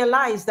even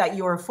realize that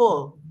you're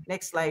full.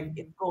 Next slide.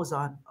 It goes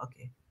on.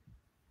 Okay.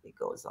 It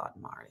goes on,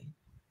 Marley.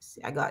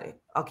 See, I got it.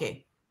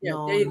 Okay. Yeah,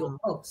 there No, you go. no.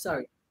 Oh,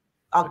 sorry.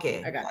 Okay,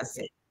 I Okay. got That's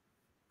it. it.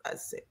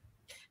 That's it.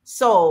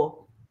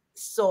 So,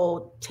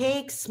 so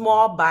take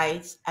small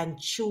bites and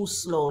chew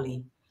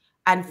slowly,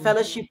 and Mhm.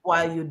 fellowship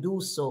while you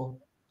do so.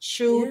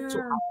 Chew to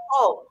Yeah.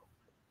 oh,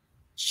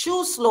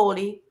 chew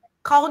slowly.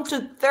 Count to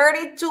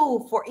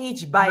 32 for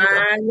each bite of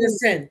Man, food.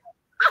 listen,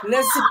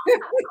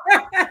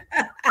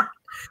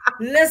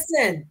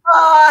 listen.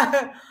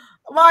 Ah,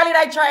 Marlene,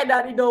 I tried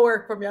that. It don't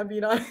work for me. I'm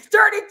being honest.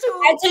 I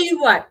 32. tell you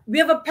what, we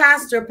have a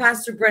pastor,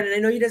 Pastor Brennan. I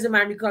know he doesn't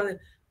mind me calling him.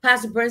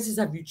 Pastor Brennan says,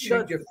 "Have you It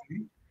chewed does. your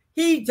food?"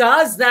 He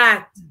does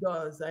that. It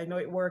does. I know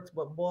it works,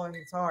 but boy,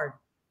 it's hard.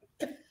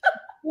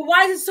 Well,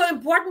 why is it so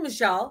important,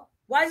 Michelle?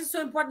 Why is it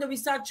so important that we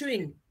start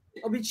chewing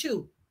or we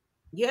chew?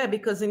 Yeah,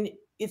 because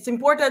it's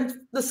important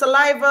the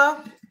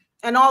saliva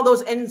and all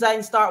those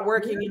enzymes start Yeah,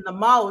 working in the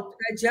mouth.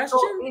 So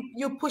digestion. if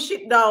you push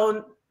it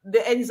down, the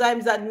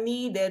enzymes that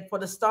needed for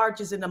the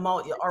starches in the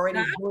mouth you're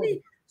already doing.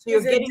 Exactly. So you're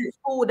Is it getting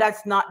food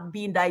that's not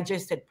being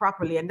digested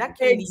properly, and that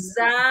can lead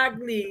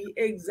to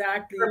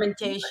exactly?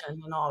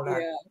 fermentation and all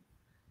that. Yeah.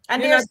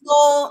 And You're not. there's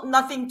no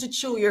nothing to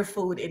chew your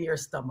food in your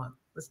stomach.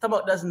 The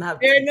stomach doesn't have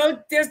teeth.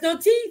 There's no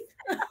teeth.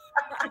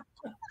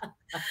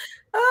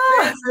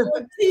 Ah. There's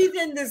no teeth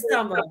in the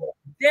stomach.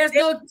 There's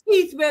no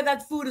teeth where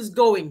that food is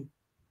going.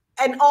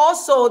 And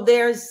also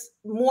there's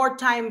more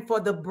time for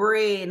the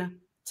brain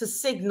to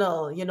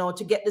signal,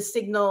 to get the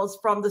signals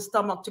from the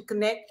stomach to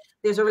connect.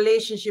 There's a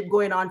relationship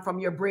going on from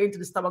your brain to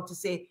the stomach to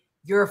say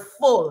you're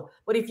full.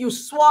 But if you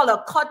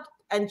swallow, cut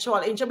and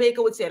swallow, in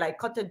Jamaica would say like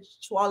cut and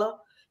swallow.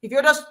 If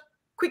you're just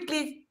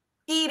quickly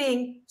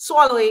eating,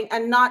 swallowing,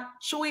 and not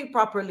chewing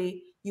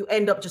properly, you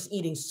end up just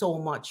eating so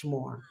much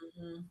more.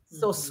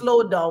 So Mhm.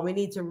 slow down. We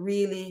need to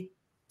really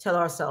tell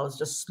ourselves,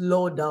 just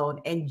slow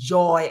down,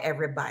 enjoy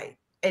every bite,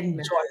 Man,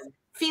 enjoy,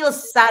 feel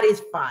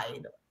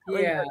satisfied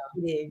when yeah.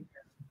 you're eating.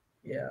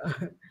 Yeah.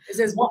 It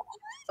says, Well,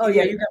 oh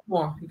yeah, yeah. you got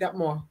more. You got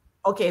more.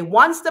 Okay.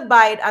 Once the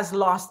bite has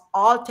lost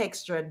all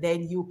texture,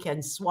 then you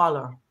can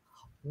swallow.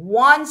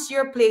 Once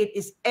your plate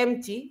is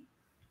empty,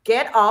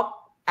 get up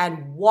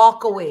and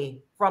walk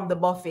away from the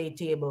buffet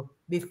table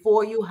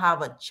before you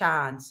have a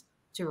chance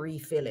to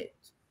refill it.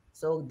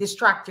 So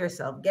distract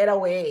yourself, get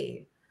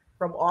away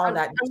from all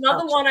that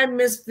Another distraction. one I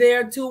missed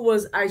there too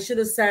was I should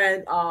have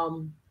said,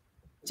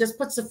 just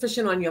put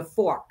sufficient on your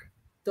fork.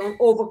 Don't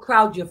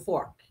overcrowd your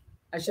fork.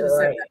 I should have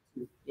said Right. that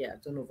too. Yeah,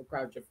 don't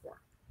overcrowd your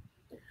fork.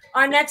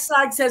 Our next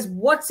slide says,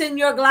 "What's in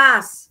your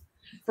glass?"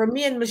 For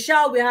me and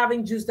Michelle, we're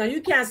having juice. Now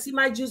you can't see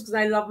my juice because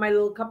I love my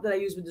little cup that I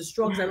use with the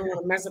straw because I don't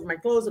want to mess up my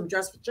clothes. I'm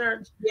dressed for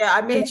church. Yeah,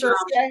 I made sure.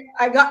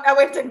 I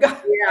went to go.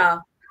 Yeah.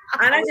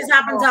 And I just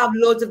happen to have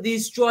loads of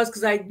these straws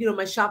because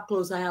my shop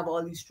clothes, I have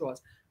all these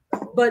straws.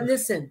 But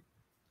listen,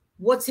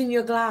 what's in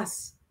your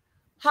glass?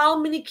 How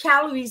many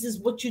calories is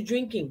what you're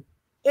drinking?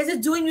 Is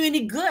it doing you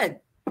any good?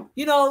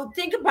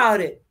 Think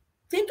about it.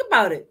 Think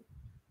about it.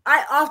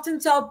 I often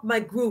tell my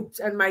groups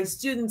and my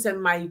students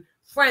and my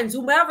friends,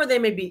 whomever they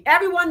may be,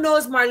 everyone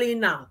knows Marlene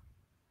now.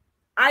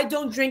 I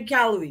don't drink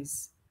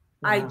calories.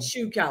 I No,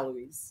 chew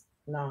calories.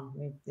 no,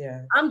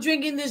 yeah. I'm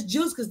drinking this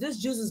juice because this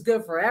juice is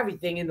good for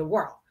everything in the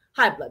world.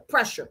 High blood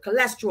pressure,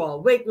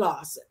 cholesterol, weight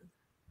loss,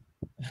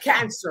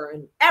 cancer,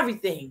 and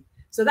everything.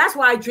 So that's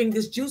why I drink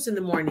this juice in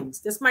the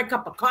mornings. That's my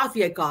cup of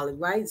coffee, I call it,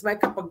 right? It's my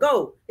cup of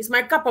go. It's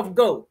my cup of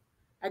go.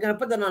 I'm going to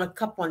put that on a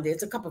cup one day.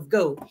 It's a cup of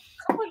go.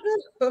 Oh my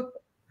God.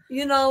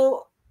 You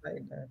know,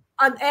 Like that.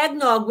 an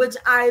eggnog, which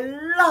I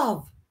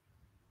love.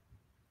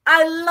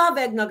 I love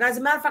eggnog. As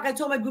a matter of fact, I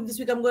told my group this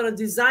week I'm going to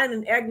design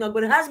an eggnog,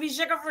 but it has to be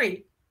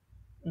sugar-free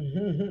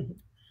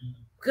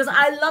because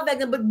I love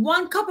eggnog. But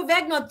one cup of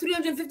eggnog,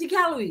 350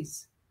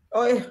 calories.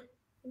 Oh, yeah.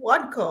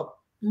 1 cup.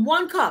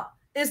 One cup.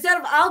 Instead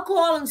of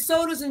alcohol and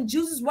sodas and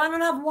juices, why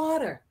not have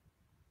water?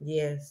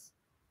 Yes.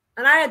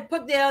 And I had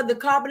put there the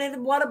carbonated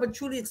water, but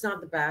truly it's not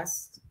the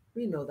best.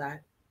 We know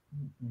that.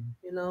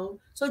 You know,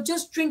 so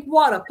just drink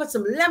water. Put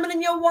some lemon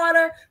in your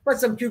water. Put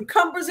some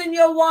cucumbers in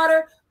your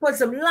water. Put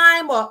some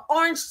lime or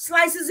orange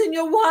slices in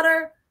your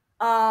water.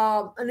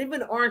 And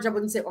even orange, I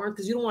wouldn't say orange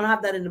because you don't want to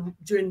have that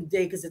during the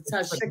day because it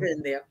has sugar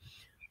in there.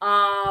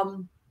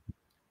 Um,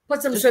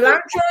 Put some Just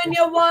cilantro in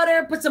your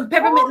water. Put some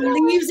peppermint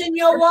leaves in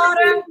your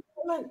water.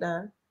 like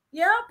that.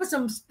 Yeah, put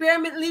some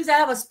spearmint leaves. I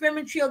have a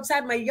spearmint tree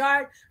outside my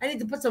yard. I need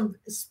to put some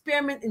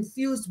spearmint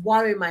infused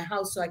water in my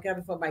house so I can have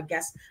it for my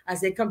guests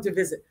as they come to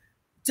visit.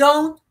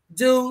 Don't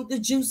do the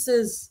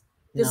juices,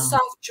 the No.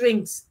 soft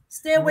drinks.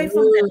 Stay away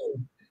from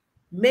them.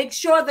 Make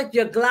sure that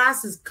your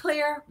glass is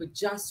clear with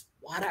just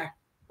water.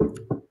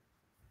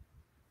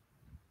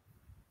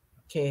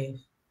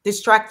 Okay.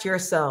 Distract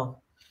yourself.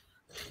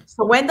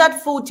 So when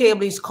that food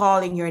table is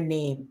calling your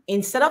name,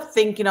 instead of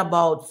thinking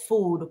about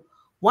food,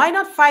 why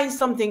not find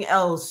something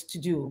else to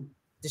do?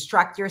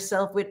 Distract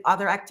yourself with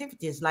other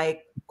activities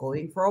like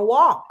going for a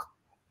walk,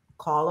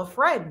 call a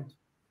friend,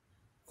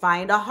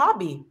 find a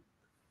hobby,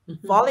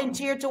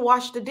 volunteer to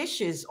wash the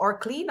dishes or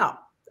clean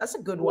up. That's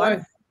a good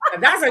one.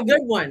 That's a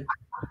good one.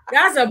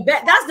 That's the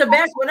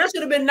best one. That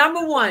should have been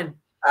number one.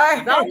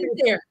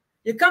 Volunteer.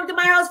 You come to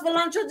my house for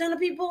lunch or dinner,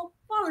 people.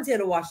 Volunteer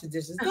to wash the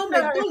dishes. Don't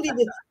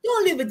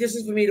leave the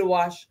dishes for me to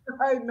wash.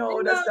 I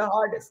know that's the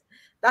hardest.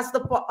 That's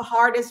the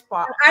hardest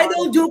part. I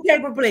don't do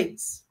paper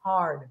plates.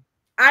 Hard.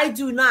 I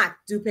do not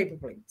do paper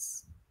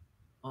plates.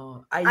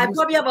 I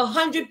probably have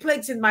 100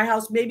 plates in my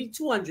house, maybe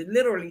 200.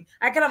 Literally,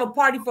 I can have a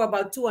party for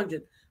about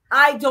 200.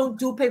 I don't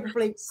do paper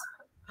plates.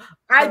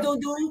 I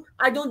don't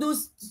do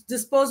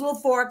disposable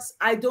forks.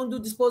 I don't do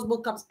disposable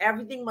cups.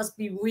 Everything must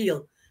be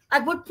real.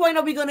 At what point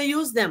are we going to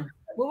use them?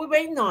 What are we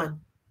waiting on?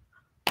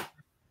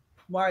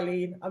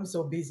 Marlene, I'm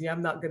so busy.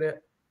 I'm not going to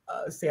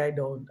say I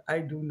don't. I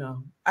do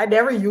now. I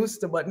never used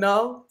to, but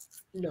now,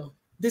 no.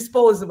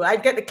 Disposable. I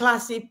get the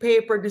classic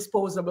paper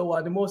disposable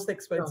one, the most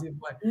expensive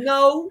one.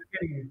 No.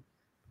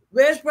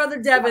 Where's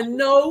Brother Devin?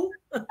 No.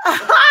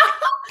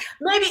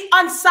 Maybe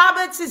on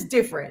Sabbaths is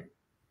different,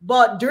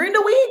 but during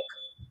the week,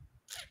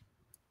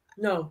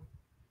 no.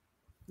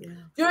 Yeah.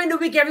 During the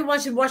week, everyone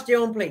should wash their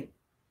own plate.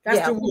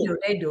 That's the rule.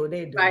 They do.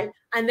 Right.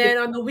 And then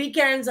on the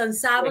weekends, on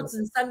Sabbaths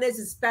and Sundays,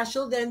 it's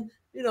special. Then,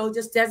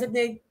 just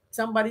designate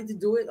somebody to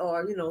do it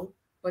or,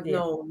 but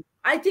no.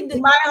 I think that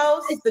in my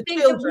house, the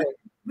children.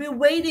 We're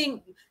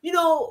waiting.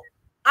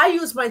 I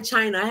use my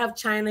china. I have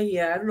china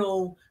here. I don't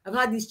know. I've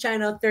had these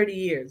china 30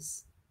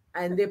 years.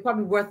 And they're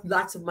probably worth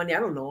lots of money. I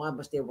don't know how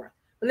much they're worth.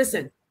 But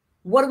listen,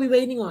 what are we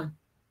waiting on?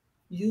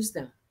 Use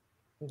them.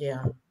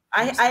 Yeah.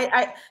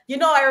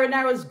 When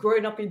I was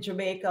growing up in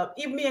Jamaica,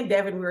 even me and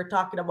Devin, we were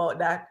talking about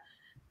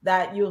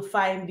that you'll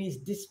find these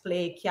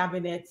display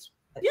cabinets.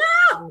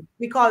 Yeah.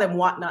 We call them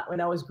whatnot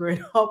when I was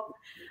growing up.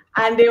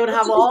 And they would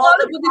have all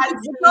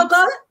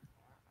the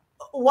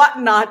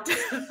whatnot.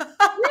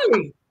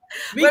 Really?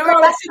 We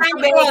call it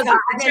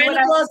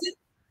China closet.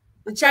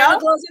 The China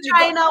closet.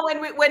 China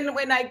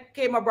when I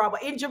came abroad.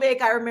 But in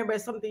Jamaica, I remember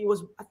something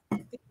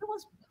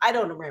I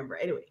don't remember.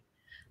 Anyway.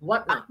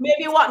 Whatnot.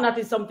 Maybe whatnot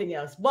is something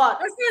else. But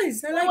that's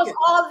nice. there was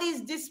all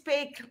these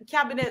display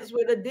cabinets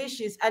with the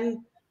dishes, and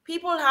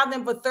people have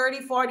them for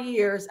 30, 40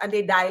 years and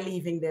they die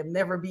leaving them,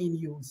 never being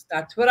used.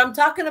 That's what I'm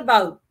talking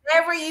about.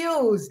 Never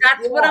used.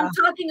 That's what I'm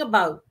talking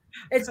about.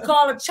 It's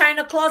called a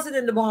China closet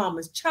in the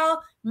Bahamas.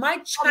 My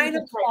China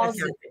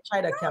closet.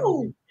 China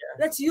cabinet. Yeah.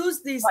 Let's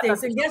use these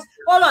things. And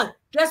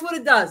guess what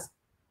it does?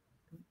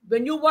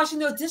 When you're washing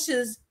those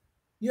dishes,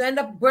 you end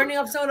up burning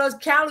up some of those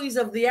calories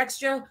of the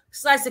extra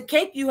slice of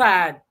cake you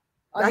had,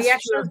 or the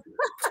extra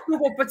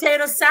scoop of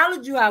potato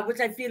salad you have, which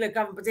I feel like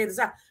having potato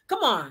salad.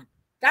 Come on.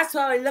 That's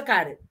how I look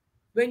at it.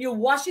 When you're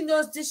washing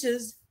those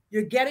dishes,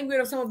 you're getting rid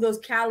of some of those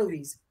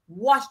calories.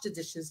 Wash the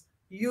dishes.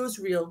 Use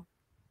real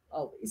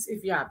always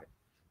if you have it.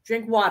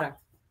 Drink water.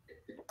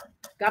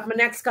 Got my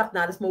next cup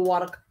now. This is my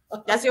water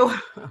cup. That's your.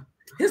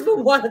 This is my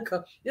water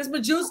cup. This is my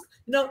juice.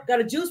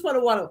 Got a juice for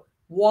the water.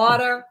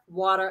 Water,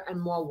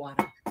 and more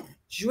water.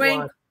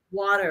 Drink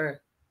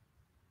water.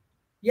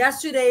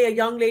 Yesterday, a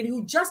young lady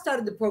who just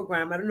started the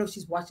program, I don't know if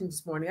she's watching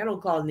this morning. I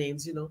don't call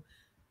names,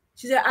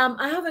 She said, I'm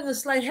having a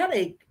slight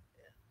headache.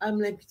 I'm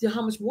like,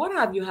 how much water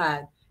have you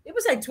had? It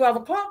was like 12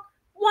 o'clock.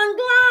 1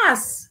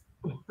 glass.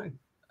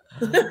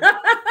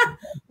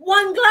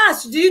 1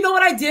 glass. Do you know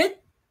what I did?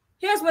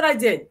 Here's what I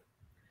did.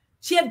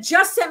 She had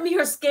just sent me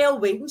her scale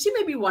weight, and she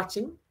may be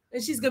watching,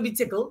 and she's going to be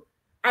tickled.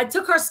 I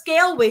took her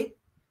scale weight,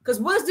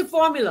 because what's the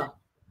formula?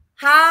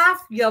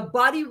 Half your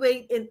body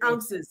weight in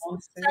ounces. So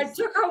I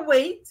took her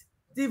weight,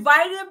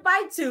 divided it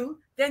by 2,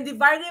 then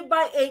divided it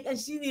by 8, and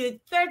she needed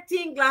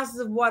 13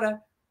 glasses of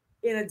water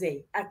in a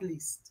day, at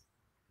least.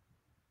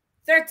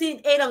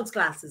 13 8-ounce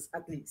glasses,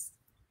 at least.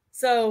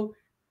 So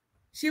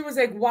she was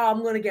like, wow,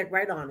 I'm going to get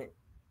right on it.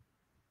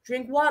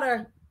 Drink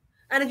water.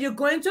 And if you're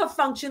going to a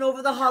function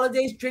over the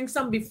holidays, drink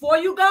some before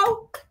you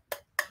go.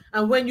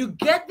 And when you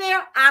get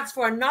there, ask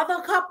for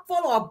another cup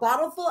full or a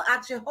bottle full.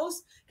 Ask your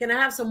host, can I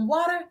have some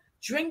water?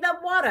 Drink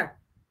that water.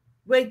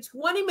 Wait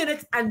 20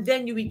 minutes, and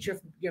then you eat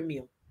your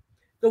meal.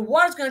 The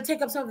water's going to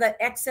take up some of that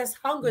excess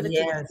hunger that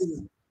you have.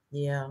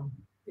 Yeah.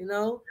 you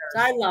know.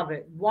 So I love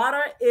it.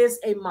 Water is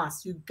a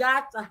must. You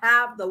got to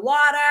have the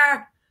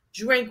water.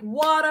 Drink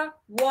water,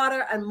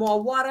 water, and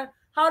more water.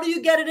 How do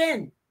you get it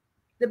in?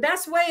 The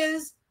best way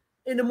is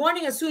in the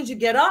morning, as soon as you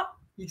get up,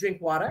 you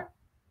drink water.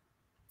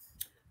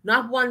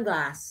 Not one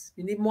glass.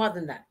 You need more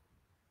than that,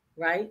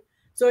 right?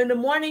 So in the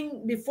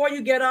morning, before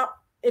you get up,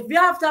 if you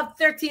have to have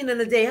 13 in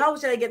a day, how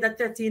should I get that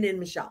 13 in,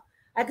 Michelle?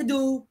 I could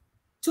do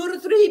 2 to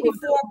 3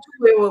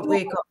 before,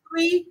 Wake up.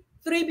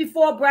 three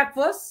before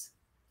breakfast.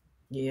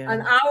 Yeah.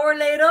 An hour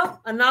later,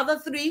 another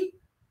 3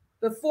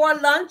 before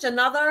lunch,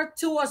 another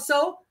 2 or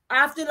so.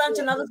 After lunch,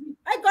 another 3.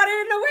 I got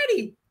it in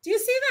already. Do you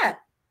see that?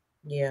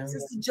 Yeah.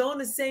 Sister Joan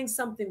is saying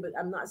something, but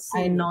I'm not I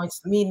seeing know it.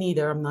 it's me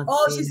neither. I'm not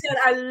Oh, she saying. said,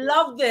 I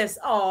love this.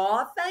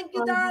 Oh, thank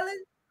you,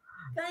 darling.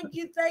 Thank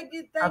you, thank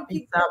you, thank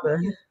you, Happy thank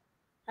Sabbath. you.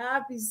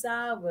 Happy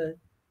Sabbath.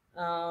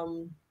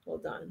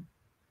 Hold on.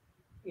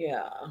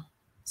 Yeah.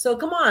 So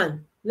come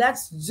on,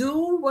 let's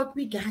do what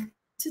we got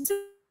to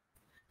do.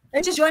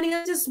 And just joining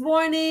us this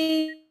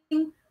morning,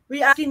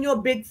 we asking you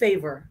a big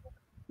favor.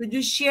 Would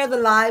you share the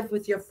live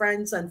with your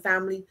friends and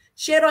family?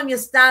 Share it on your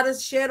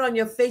status, share it on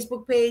your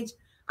Facebook page.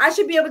 I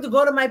should be able to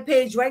go to my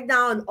page right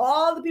now, and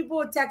all the people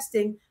who are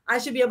texting, I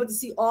should be able to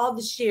see all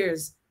the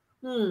shares.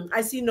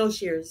 I see no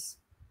shares.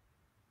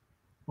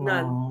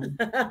 None.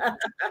 Oh.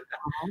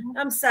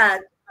 I'm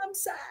sad. I'm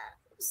sad.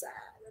 I'm sad.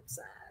 I'm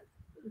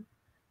sad.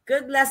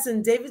 Good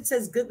lesson. David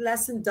says, good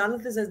lesson.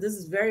 Jonathan says, this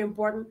is very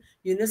important.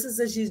 Eunice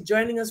says she's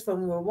joining us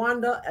from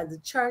Rwanda at the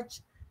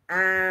church.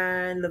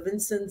 And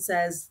Levinson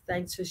says,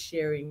 thanks for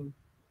sharing.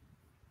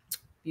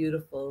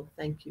 Beautiful.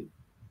 Thank you.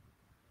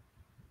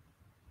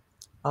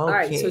 All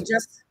right. So Okay.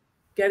 just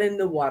get in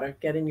the water.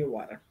 Get in your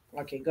water.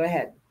 Okay. Go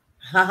ahead.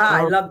 Haha.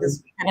 I love Okay.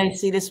 this. Can I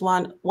see this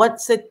one?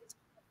 What's it?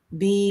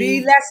 Be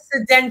Be less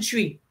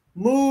sedentary.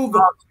 Move.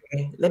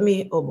 okay. Let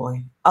me. Oh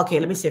boy. Okay.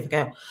 Let me see if I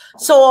can.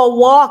 So a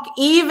walk,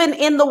 even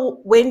in the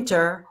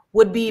winter,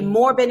 would be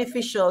more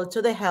beneficial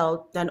to the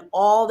health than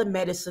all the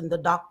medicine the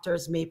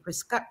doctors may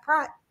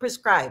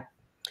prescribe.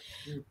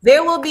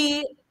 There will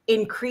be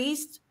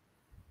increased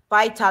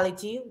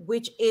vitality,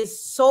 which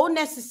is so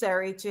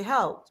necessary to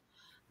health.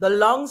 The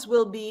lungs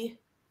will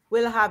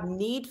have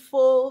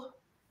needful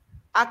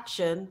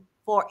action,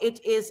 for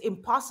it is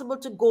impossible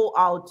to go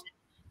out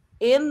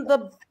in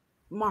the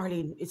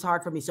Marlene, it's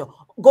hard for me. So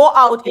go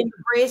out in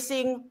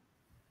the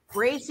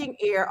bracing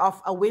air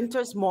of a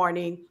winter's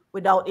morning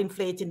without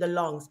inflating the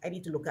lungs. I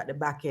need to look at the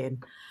back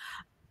end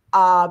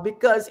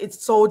because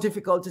it's so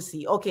difficult to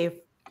see.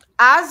 Okay,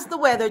 as the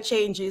weather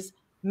changes,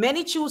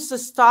 many choose to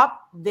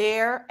stop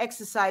their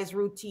exercise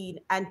routine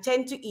and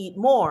tend to eat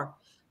more.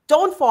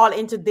 Don't fall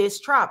into this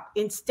trap.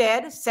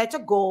 Instead, set a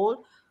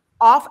goal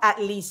of at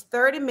least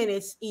 30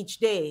 minutes each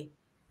day.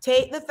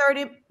 Take the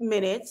 30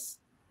 minutes,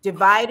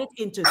 divide it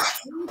into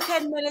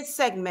 10-minute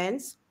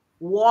segments,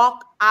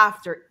 walk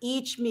after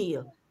each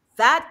meal.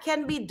 That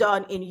can be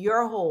done in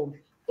your home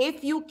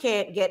if you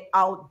can't get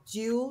out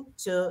due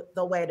to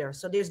the weather.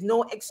 So there's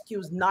no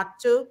excuse not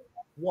to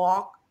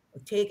walk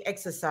or take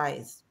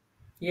exercise.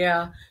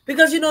 Yeah,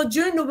 because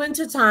during the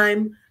winter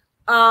time,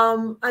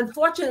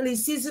 unfortunately,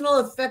 seasonal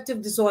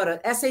affective disorder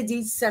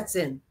 (SAD) sets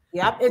in.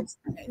 Yep. It's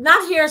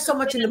not here so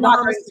much in the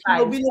Northern Bahamas.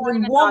 times. We live More in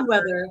in the warm northern.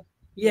 weather.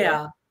 Yeah. Yeah,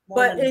 More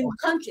but than in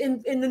country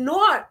in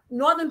the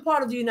northern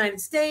part of the United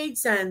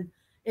States and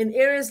in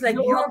areas like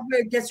Europe, Europe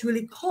where it gets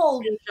really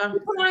cold, Asia.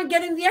 people aren't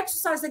getting the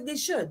exercise like they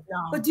should. No.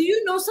 But do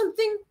you know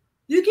something?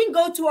 You can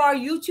go to our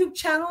YouTube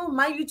channel,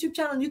 my YouTube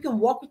channel, and you can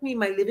walk with me in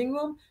my living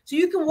room. So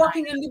you can walk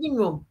in your living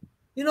room.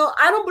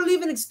 I don't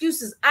believe in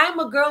excuses. I'm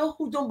a girl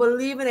who don't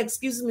believe in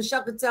excuses.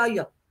 Michelle could tell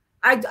you.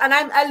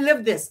 I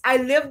live this. I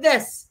live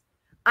this.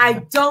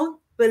 I don't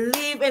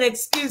believe in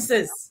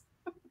excuses.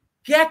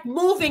 Get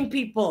moving,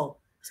 people.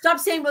 Stop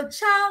saying, well,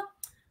 child,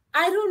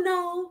 I don't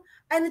know.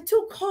 And it's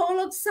too cold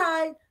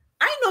outside.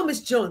 I know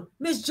Miss Joan.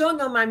 Miss Joan,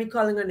 don't mind me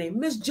calling her name.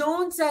 Miss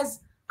Joan says,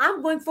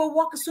 I'm going for a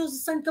walk as soon as the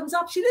sun comes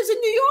up. She lives in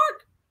New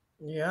York.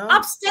 Yeah.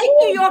 Upstate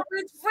New York, where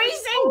it's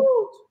freezing.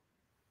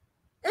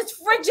 It's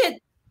frigid.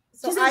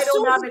 So She said, I as don't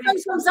soon as have the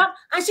any. sun comes up,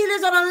 and she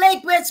lives on a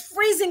lake where it's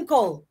freezing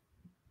cold.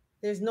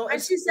 There's no And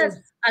she excuse. says,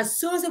 as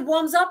soon as it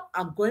warms up,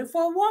 I'm going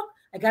for a walk.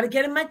 I got to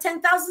get in my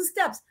 10,000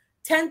 steps.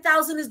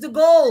 10,000 is the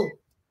goal.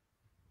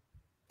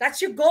 That's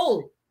your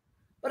goal.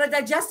 But a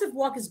digestive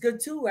walk is good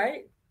too,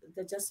 right?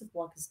 A digestive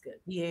walk is good.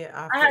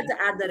 Yeah. I had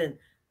to add that in.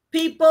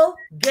 People,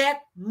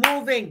 get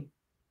moving.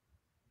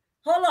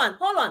 Hold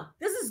on.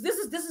 This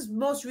is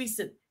most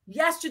recent.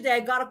 Yesterday, I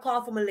got a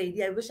call from a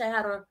lady. I wish I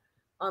had her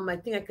on my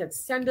thing. I could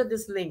send her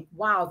this link.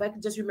 Wow, if I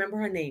could just remember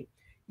her name.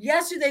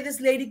 Yesterday, this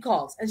lady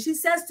calls and she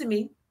says to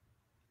me,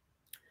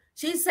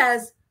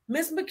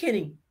 Miss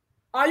McKinney,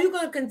 are you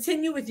going to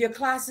continue with your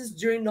classes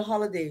during the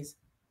holidays?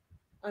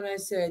 And I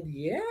said,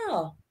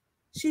 yeah.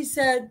 She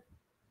said,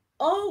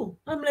 oh,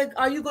 I'm like,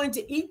 are you going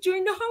to eat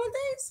during the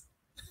holidays?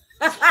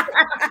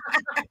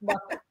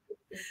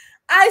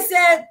 I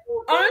said,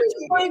 aren't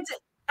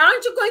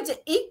you going to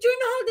eat during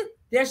the holiday?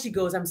 There she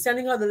goes. I'm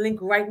sending her the link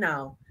right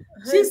now.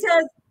 She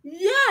says,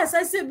 yes.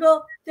 I said,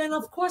 well, then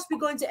of course we're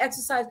going to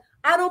exercise.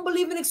 I don't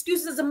believe in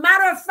excuses. As a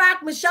matter of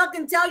fact, Michelle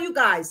can tell you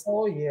guys.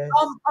 Oh, yes.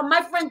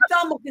 My friend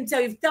Thelma can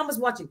tell you if Thelma's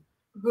watching.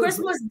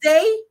 Christmas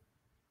Day,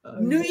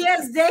 New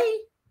Year's Day,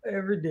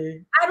 every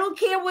day. I don't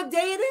care what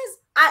day it is.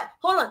 I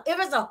hold on. If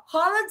it's a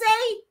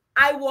holiday,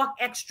 I walk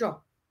extra.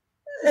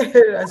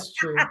 That's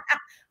true.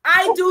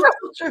 I do.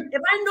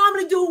 If I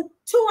normally do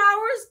 2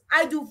 hours,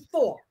 I do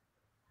 4.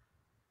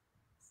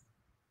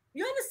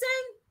 You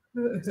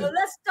understand? So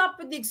let's stop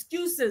with the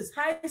excuses.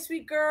 Hi,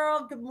 sweet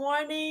girl. Good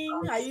morning.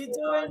 How you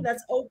doing?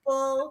 That's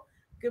Opal.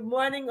 Good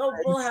morning,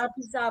 Opal.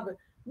 Happy Sabbath.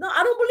 No,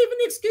 I don't believe in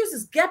the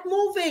excuses. Get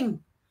moving.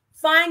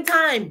 Find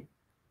time.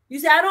 You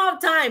say, I don't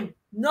have time.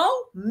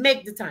 No,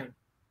 make the time.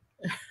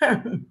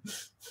 I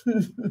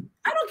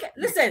don't care.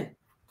 Listen,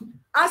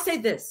 I'll say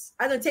this.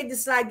 I'm going to take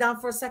this slide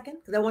down for a second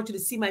because I want you to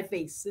see my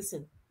face.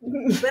 Listen,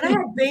 when I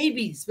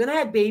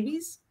had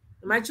babies,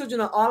 my children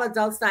are all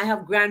adults now. I have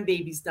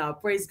grandbabies now.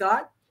 Praise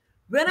God.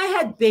 When I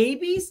had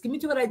babies, give me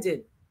to what I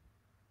did.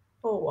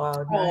 Oh, wow.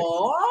 Nice.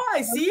 Oh,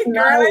 I see it,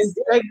 girl. Nice.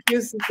 Thank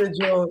you, Sister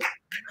Joe.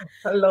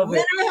 I love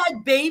it. When I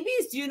had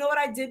babies, do you know what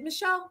I did,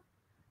 Michelle?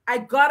 I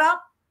got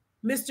up.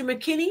 Mr.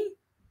 McKinney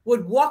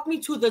would walk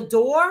me to the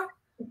door.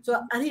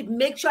 And he'd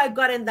make sure I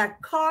got in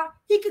that car.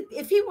 He could,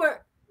 if he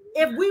were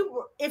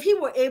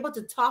able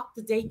to talk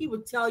today, he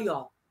would tell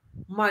y'all,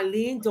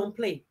 Marlene, don't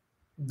play.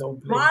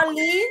 Don't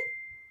play.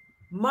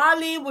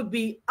 Marlene would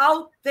be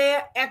out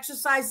there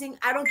exercising.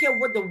 I don't care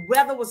what the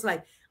weather was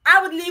like.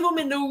 I would leave him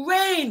in the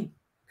rain.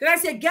 Because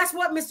I said, guess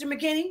what, Mr.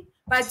 McKinney?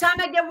 By the time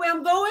I get where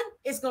I'm going,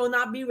 it's going to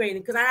not be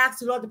raining. Because I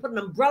asked the Lord to put an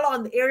umbrella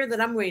on the area that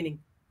I'm walking.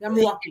 I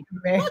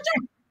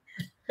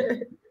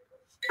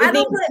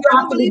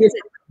don't believe it.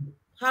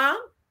 Huh?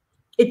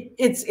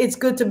 It's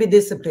good to be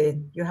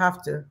disciplined. You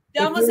have to.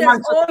 Delma says,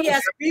 "Oh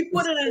yes, be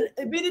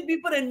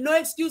put in no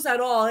excuse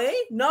at all, eh?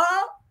 No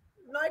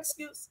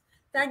excuse."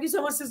 Thank you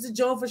so much, Sister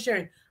Joan, for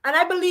sharing. And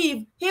I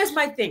believe here's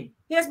my thing.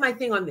 Here's my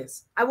thing on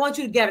this. I want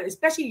you to get it,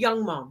 especially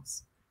young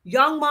moms.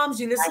 Young moms,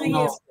 you listening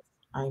here?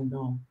 I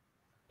know.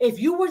 If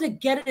you were to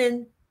get it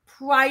in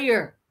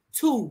prior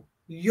to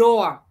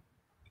your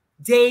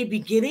day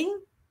beginning,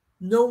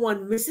 no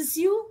one misses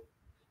you.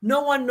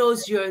 No one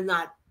knows you're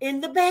not in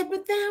the bed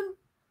with them.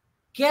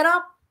 Get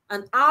up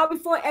an hour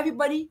before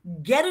everybody.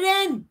 Get it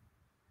in.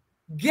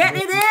 Get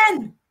it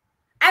in.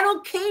 I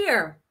don't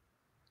care.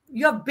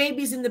 You have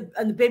babies and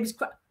the baby's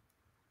cry.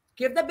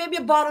 Give that baby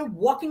a bottle.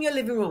 Walk in your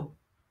living room.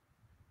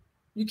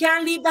 You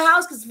can't leave the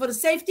house because for the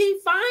safety.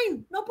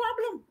 Fine. No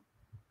problem.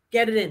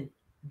 Get it in.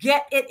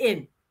 Get it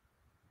in.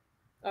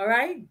 All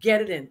right?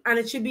 Get it in. And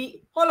it should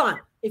be, hold on.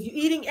 If you're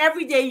eating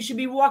every day, you should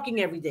be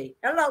walking every day.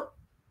 Hello.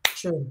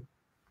 True.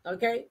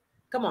 Okay?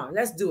 Come on.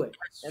 Let's do it.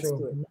 Let's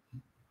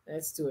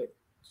do it.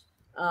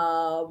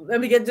 Let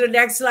me get to the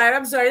next slide.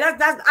 I'm sorry.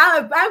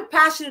 I'm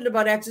passionate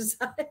about exercise.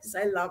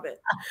 I love it.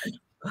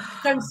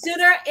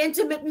 Consider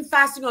intermittent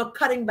fasting or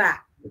cutting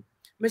back.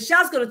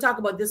 Michelle's going to talk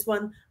about this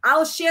one.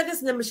 I'll share this,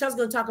 and then Michelle's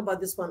going to talk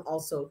about this one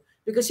also,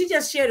 because she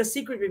just shared a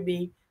secret with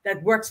me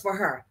that works for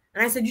her.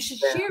 And I said, you should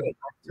share it,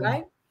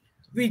 right?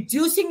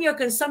 Reducing your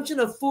consumption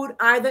of food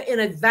either in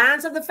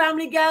advance of the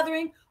family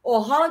gathering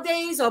or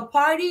holidays or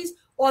parties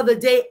or the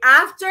day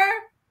after.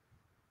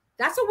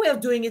 That's a way of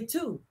doing it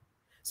too.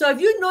 So if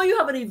you know you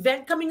have an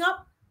event coming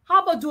up,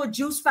 how about do a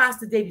juice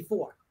fast the day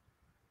before?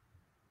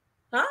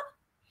 Huh?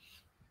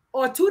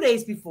 Or 2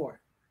 days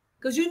before.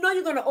 Because you know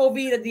you're going to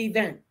overeat at the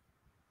event.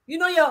 You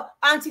know your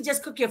auntie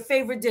just cooked your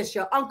favorite dish.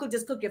 Your uncle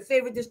just cooked your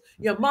favorite dish.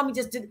 Your mommy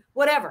just did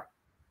whatever.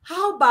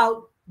 How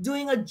about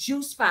doing a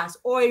juice fast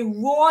or a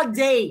raw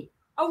day?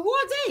 A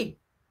raw day.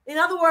 In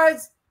other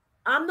words,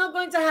 I'm not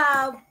going to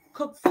have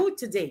cooked food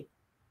today.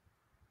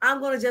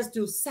 I'm going to just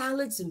do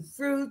salads and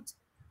fruit.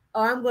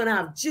 Or I'm going to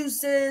have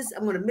juices.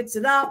 I'm going to mix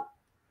it up.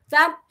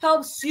 That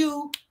helps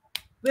you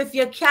with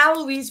your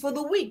calories for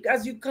the week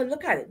as you can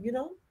look at it, you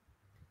know?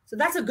 So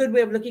that's a good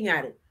way of looking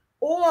at it.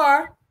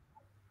 Or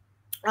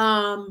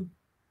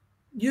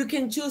you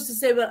can choose to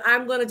say, well,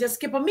 I'm going to just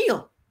skip a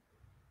meal.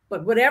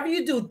 But whatever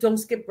you do, don't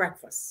skip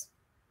breakfast.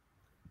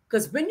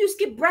 Because when you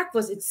skip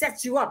breakfast, it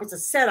sets you up. It's a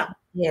setup.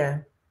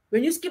 Yeah.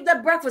 When you skip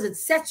that breakfast, it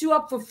sets you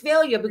up for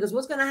failure, because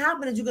what's going to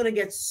happen is you're going to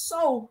get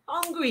so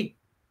hungry.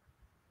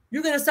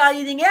 You're going to start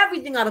eating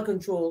everything out of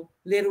control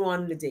later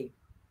on in the day.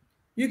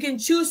 You can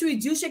choose to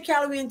reduce your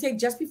calorie intake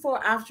just before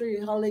or after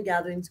your holiday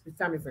gatherings with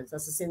family friends.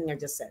 That's the same thing I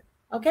just said.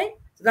 Okay?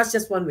 So that's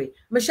just one way.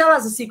 Michelle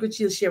has a secret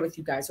she'll share with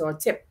you guys, or a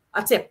tip.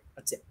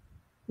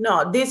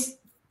 No, this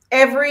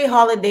every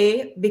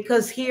holiday,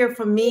 because here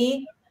for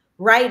me,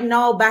 right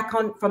now, back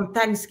on from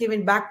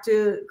Thanksgiving back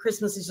to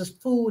Christmas, is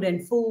just food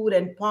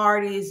and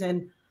parties.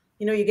 And,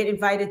 you know, you get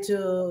invited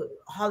to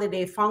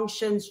holiday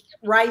functions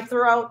right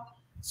throughout.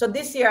 So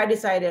this year I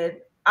decided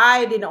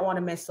I didn't want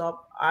to mess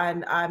up.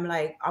 And I'm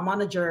like, I'm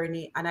on a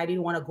journey and I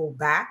didn't want to go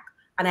back.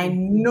 And I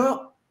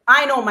know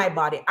my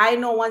body. I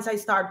know once I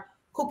start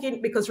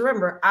cooking, because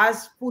remember,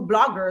 as food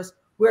bloggers,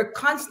 we're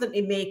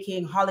constantly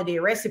making holiday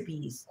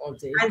recipes.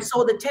 And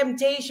so the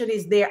temptation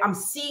is there. I'm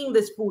seeing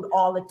this food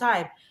all the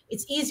time.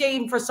 It's easier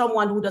even for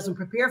someone who doesn't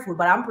prepare food,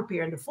 but I'm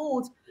preparing the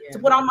foods to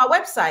put on my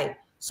website.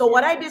 So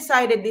what I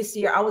decided this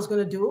year I was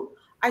going to do,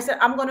 I said,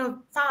 I'm going to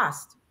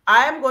fast.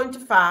 I am going to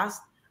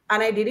fast.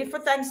 And I did it for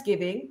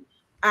Thanksgiving.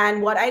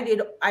 And what I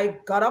did, I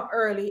got up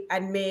early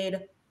and made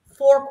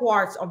 4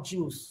 quarts of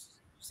juice.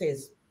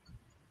 Says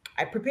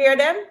I prepare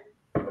them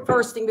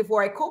first thing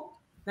before I cook.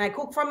 And I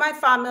cook for my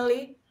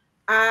family.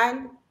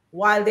 And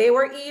while they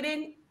were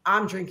eating,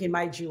 I'm drinking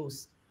my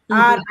juice.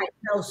 And I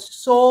felt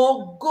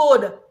so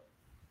good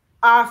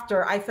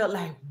after. I felt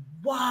like,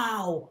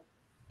 wow,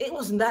 it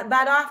wasn't that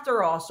bad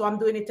after all. So I'm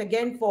doing it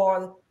again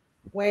for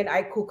when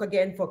I cook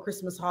again for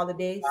Christmas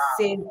holiday.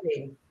 Same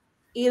thing.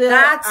 Either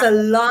That's a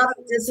lot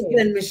of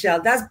discipline,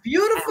 Michelle. That's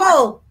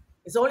beautiful.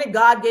 it's only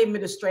God gave me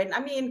the strength.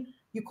 I mean,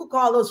 you cook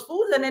all those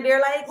foods and then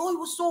they're like, oh, it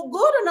was so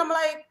good. And I'm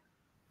like,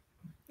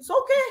 it's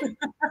okay. It's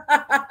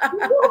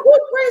so good.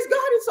 Praise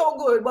God, it's so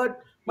good.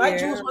 But my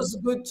juice was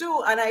good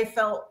too. And I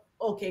felt,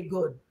 okay,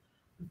 good.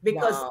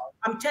 Because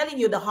I'm telling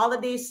you, the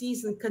holiday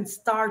season can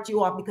start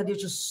you off because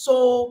there's just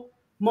so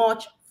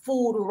much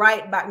food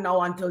right back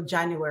now until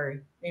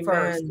January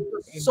 1st.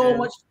 So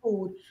much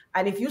food.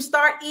 And if you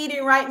start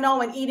eating right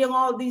now and eating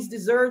all these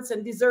desserts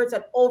and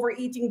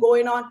overeating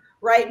going on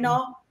right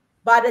now,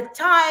 by the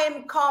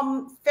time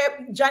come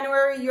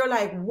January, you're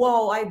like,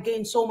 whoa, I've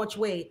gained so much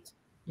weight.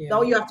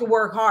 Now you have to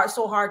work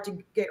so hard to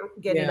get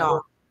it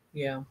off.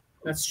 Yeah,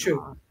 that's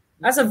true.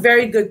 That's a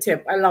very good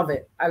tip. I love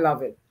it. I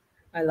love it.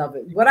 I love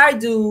it. What I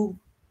do,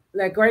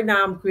 like right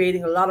now, I'm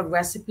creating a lot of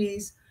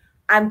recipes.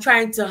 I'm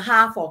trying to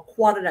half or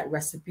quarter that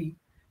recipe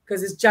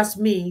because it's just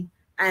me,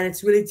 and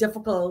it's really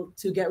difficult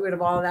to get rid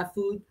of all of that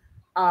food.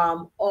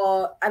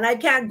 And I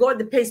can't go at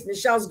the pace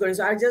Michelle's going,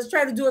 so I just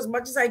try to do as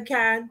much as I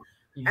can,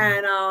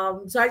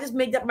 and so I just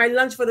make that my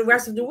lunch for the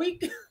rest of the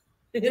week.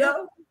 You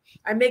know,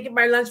 I make it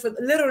my lunch for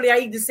literally. I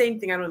eat the same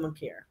thing. I don't even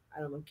care.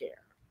 I don't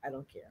care. I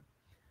don't care.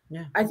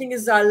 Yeah. I think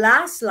it's our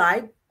last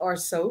slide or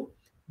so.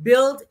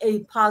 Build a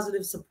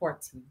positive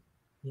support team.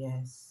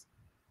 Yes.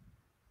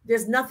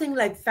 There's nothing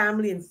like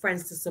family and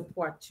friends to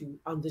support you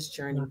on this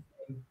journey.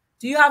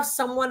 Do you have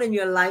someone in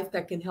your life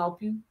that can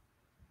help you?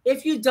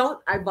 If you don't,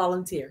 I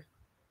volunteer.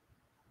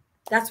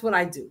 That's what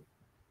I do.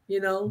 You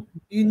know,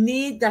 you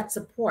need that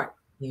support.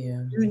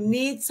 Yeah. You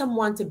need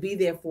someone to be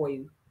there for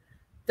you.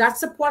 That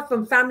support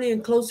from family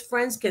and close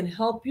friends can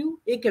help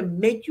you. It can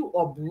make you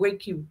or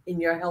break you in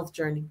your health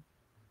journey.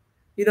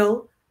 You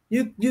know,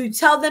 you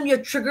tell them your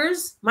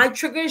triggers. My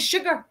trigger is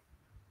sugar.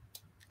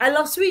 I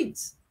love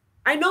sweets.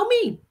 I know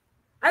me.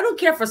 I don't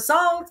care for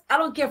salt. I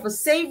don't care for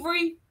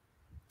savory.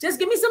 Just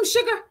give me some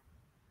sugar.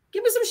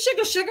 Give me some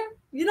sugar.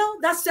 You know,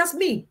 that's just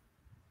me.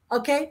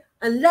 Okay?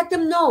 And let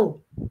them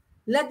know.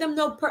 Let them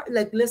know,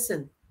 like,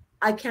 listen,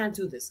 I can't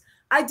do this.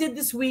 I did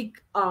this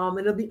week, and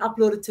it'll be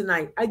uploaded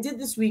tonight. I did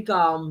this week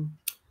a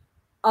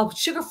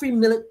sugar-free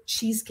milk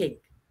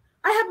cheesecake.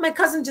 I have my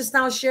cousin just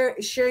now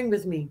sharing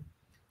with me.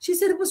 She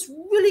said it was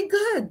really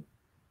good.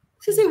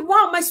 She said,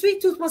 wow, my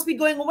sweet tooth must be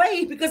going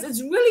away because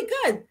it's really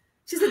good.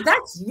 She said,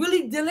 that's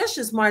really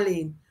delicious,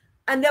 Marlene.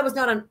 And there was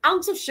not an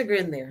ounce of sugar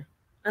in there.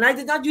 And I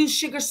did not use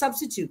sugar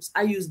substitutes.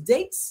 I used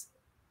dates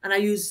and I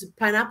used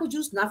pineapple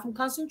juice, not from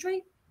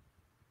concentrate,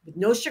 with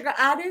no sugar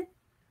added.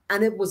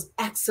 And it was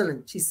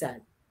excellent, she said.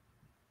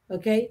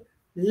 Okay?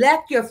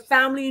 Let your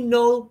family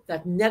know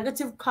that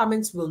negative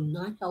comments will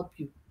not help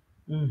you.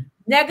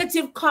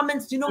 Negative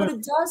comments, do you know what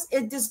it does?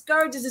 It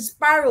discourages, it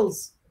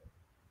spirals.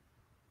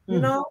 You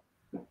know?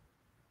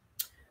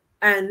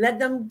 And let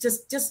them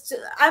just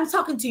I'm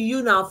talking to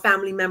you now,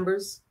 family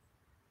members.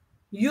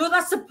 You're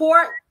the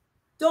support.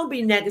 Don't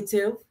be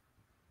negative.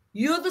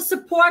 You're the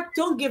support.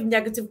 Don't give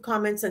negative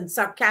comments and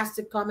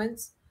sarcastic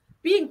comments.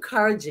 Be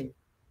encouraging.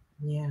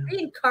 Yeah.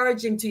 Be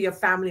encouraging to your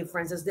family and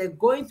friends as they're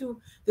going through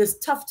this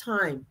tough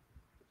time.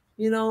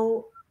 You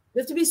know,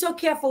 we have to be so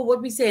careful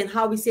what we say and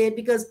how we say it,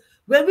 because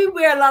when we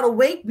wear a lot of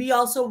weight, we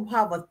also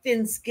have a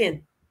thin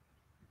skin.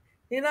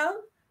 You know,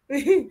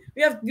 we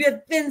have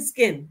thin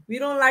skin. We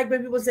don't like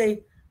when people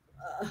say,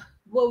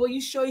 well, you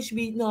sure you should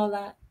be eating all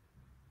that?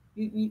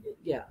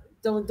 Yeah,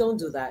 don't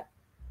do that.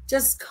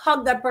 Just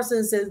hug that person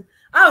and say,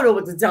 I don't know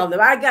what to tell them.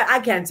 I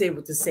can't say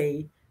what to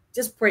say.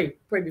 Just pray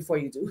before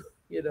you do.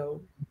 You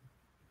know.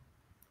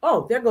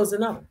 Oh, there goes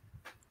another.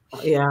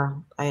 Yeah,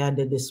 I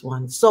added this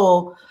one.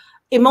 So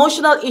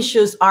emotional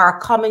issues are a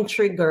common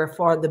trigger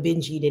for the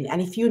binge eating.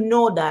 And if you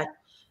know that,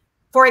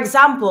 for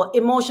example,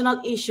 emotional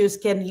issues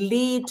can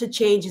lead to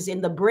changes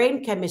in the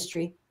brain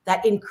chemistry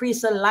that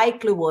increase the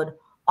likelihood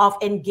of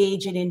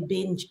engaging in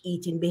binge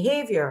eating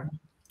behavior.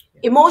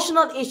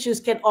 Emotional issues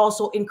can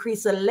also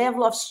increase the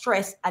level of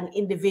stress and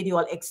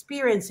individual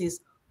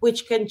experiences,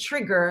 which can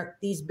trigger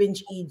these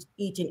binge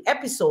eating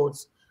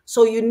episodes.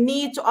 So you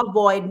need to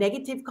avoid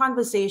negative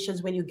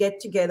conversations when you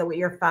get together with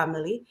your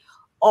family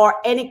or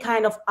any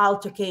kind of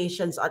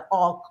altercations at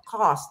all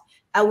costs.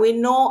 And we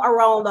know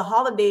around the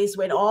holidays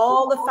when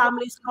all the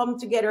families come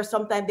together,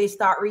 sometimes they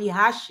start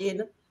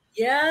rehashing.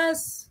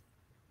 Yes.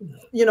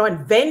 You know,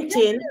 and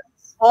venting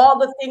all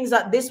the things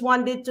that this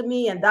one did to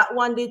me and that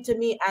one did to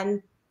me.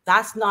 And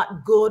that's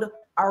not good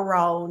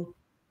around,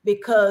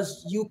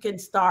 because you can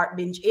start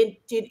binge eating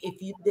if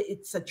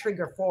it's a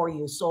trigger for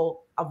you.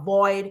 So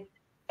avoid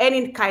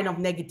any kind of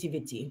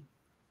negativity.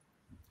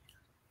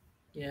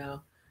 Yeah.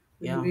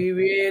 Yeah. We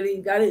really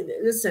got it.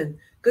 Listen,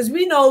 because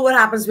we know what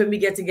happens when we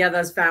get together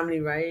as family,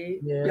 right?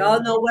 Yeah.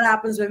 Y'all know what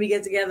happens when we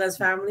get together as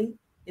family?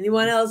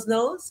 Anyone else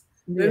knows?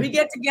 When Yeah. we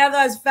get together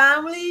as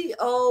family,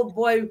 oh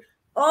boy,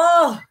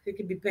 oh, it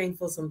can be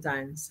painful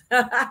sometimes.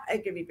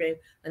 It can be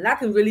painful. And that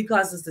can really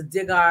cause us to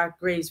dig our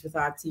graves with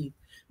our teeth.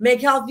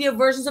 Make healthier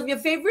versions of your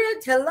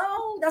favorite.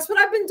 Hello, that's what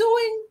I've been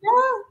doing.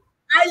 Yeah.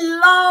 I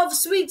love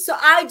sweets, so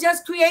I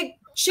just create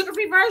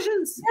sugar-free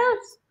versions.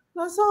 Yes.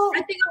 That's all.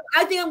 I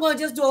think I'm going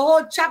to just do a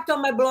whole chapter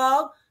on my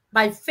blog,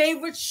 my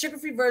favorite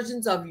sugar-free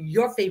versions of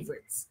your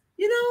favorites.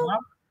 You know, Yeah.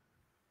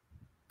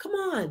 come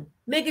on,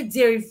 make it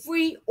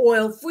dairy-free,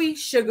 oil-free,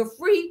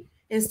 sugar-free.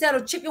 Instead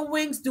of chicken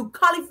wings, do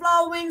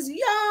cauliflower wings.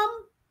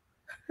 Yum!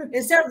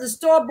 Instead of the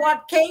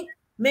store-bought cake,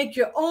 make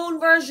your own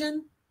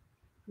version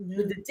Yeah.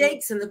 with the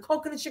dates and the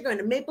coconut sugar and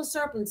the maple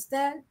syrup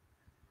instead.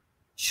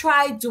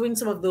 Try doing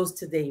some of those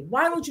today.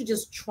 Why don't you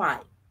just try?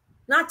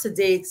 Not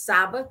today, it's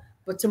Sabbath,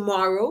 but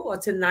tomorrow or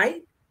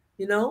tonight,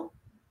 you know?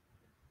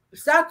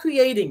 Start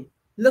creating,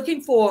 looking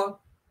for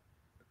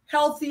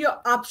healthier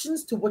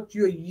options to what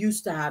you're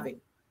used to having.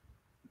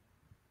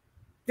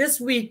 This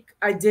week,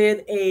 I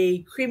did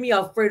a creamy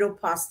Alfredo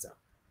pasta,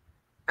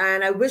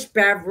 and I wish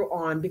Bev were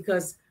on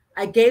because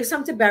I gave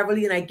some to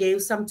Beverly and I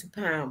gave some to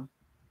Pam.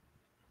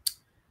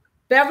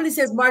 Beverly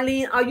says,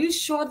 "Marlene, are you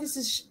sure this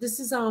is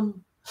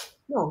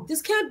no,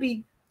 this can't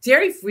be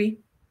dairy free?"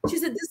 She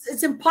said, "This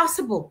it's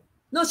impossible."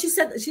 No, she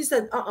said,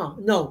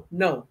 no,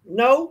 no,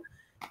 no.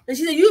 And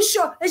she said, "You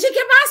sure?" And she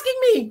kept asking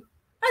me.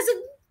 I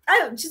said,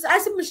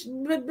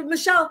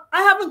 Michelle,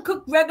 I haven't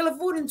cooked regular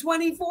food in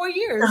 24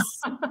 years.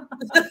 And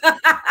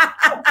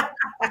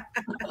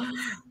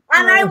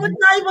I wouldn't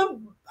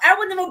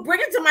even bring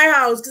it to my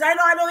house because I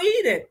know I don't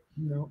eat it.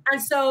 No.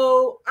 And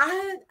so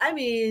I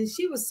mean,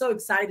 she was so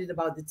excited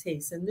about the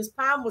taste. And Miss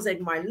Pam was like,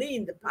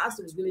 "Marlene, the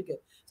pasta was really good."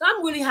 So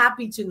I'm really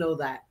happy to know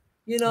that,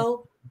 you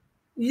know,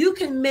 you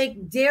can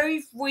make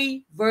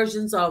dairy-free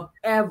versions of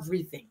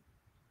everything.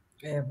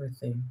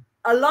 Everything.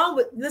 Along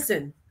with,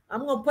 listen,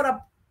 I'm going to put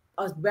up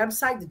a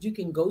website that you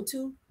can go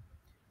to.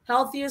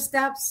 Healthier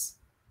Steps,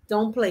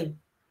 don't play.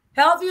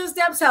 Healthier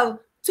Steps have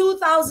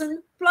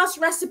 2,000 plus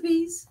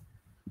recipes.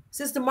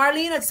 Sister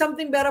Marlene, it's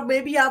something better.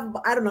 Maybe I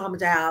don't know how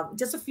much I have,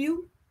 just a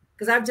few,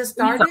 because I've just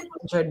started.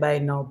 100 by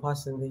now,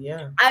 possibly.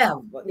 Yeah. I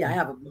have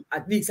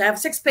at least I have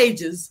 6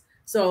 pages.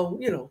 So,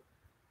 you know,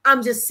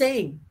 I'm just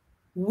saying,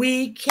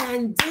 we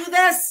can do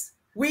this.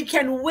 We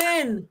can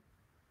win.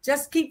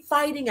 Just keep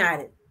fighting at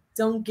it.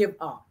 Don't give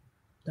up.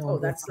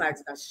 That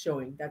slide's not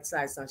showing. That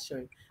slide's not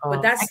showing.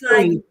 But that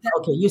slide.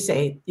 Okay, you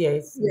say it.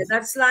 Yes. Yeah,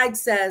 that slide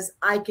says,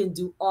 "I can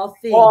do all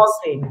things." All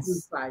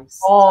things.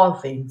 All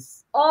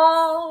things.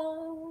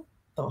 All.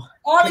 Oh,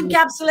 all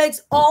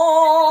encapsulates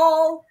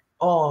all.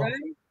 All. Right?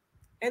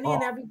 Any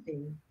and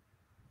everything.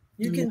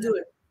 You can do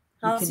it.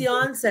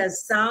 Halcyon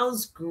says,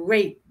 "Sounds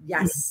great."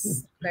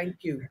 Yes. Thank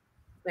you.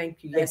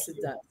 Thank you. Yes, it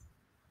does.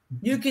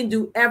 You can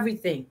do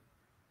everything.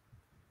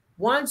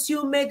 Once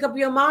you make up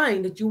your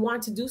mind that you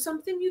want to do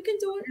something, you can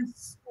do it.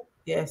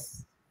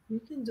 Yes. You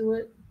can do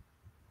it.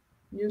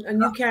 You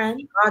can.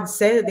 God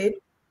said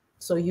it,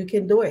 so you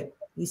can do it.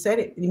 He said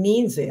it. He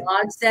means it.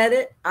 God said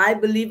it. I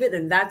believe it,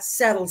 and that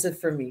settles it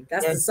for me.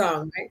 That's the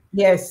song, right?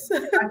 Yes.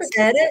 God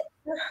said it.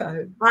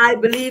 I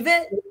believe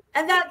it,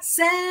 and that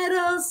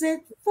settles it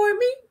for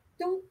me.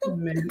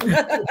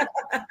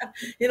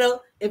 You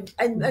know,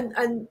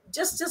 and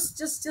just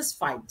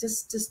fight.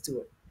 Just do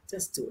it.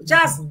 Just do it.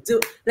 Just do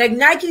it. Like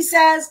Nike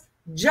says,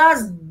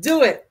 just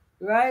do it.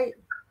 Right?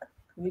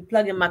 Let me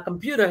plug in my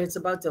computer. It's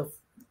about to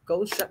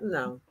go shutting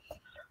down.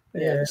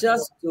 Yeah,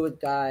 just do it,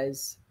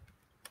 guys.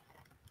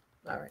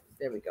 All right,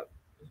 there we go.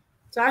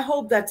 So I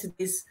hope that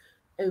today's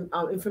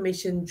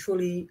information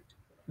truly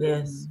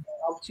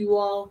helped you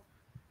all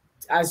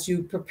as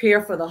you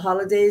prepare for the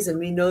holidays, and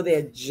we know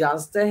they're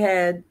just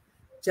ahead,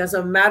 just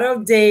a matter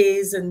of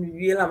days, and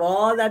we'll have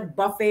all that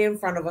buffet in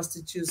front of us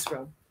to choose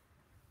from.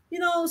 You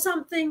know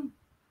something?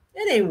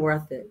 It ain't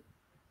worth it.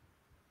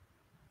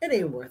 It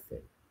ain't worth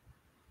it.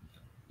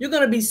 You're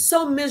going to be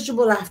so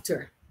miserable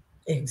after.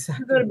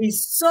 Exactly. You're going to be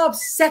so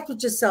upset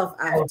with yourself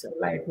after.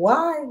 Like,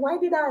 why? Why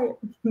did I?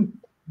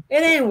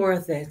 It ain't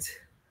worth it.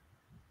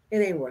 It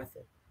ain't worth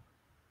it.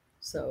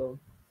 So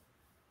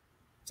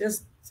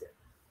just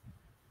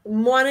good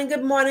morning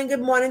this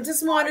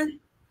morning.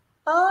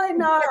 Hi,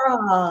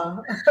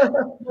 Nara.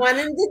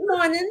 Morning this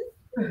morning.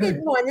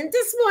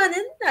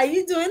 How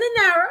you doing,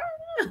 Nara?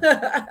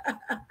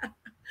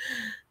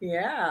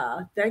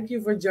 Yeah, thank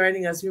you for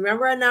joining us.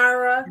 Remember,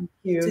 Anara,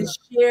 to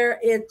share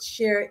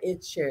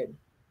it.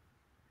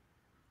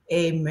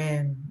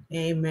 Amen.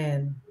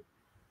 Amen.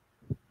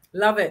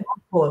 Love it.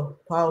 Powerful.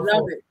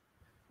 Love it.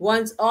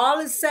 Once all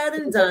is said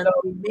and done,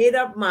 we made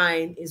up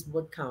mind is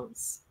what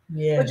counts.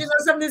 Yeah. But you know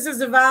something,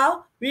 Sister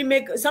Val?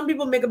 Some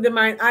people make up their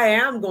mind, I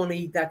am going to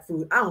eat that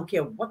food. I don't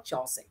care what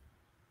y'all say.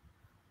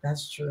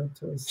 That's true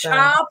too.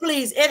 Child,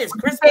 please, it is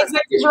Christmas.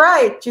 She's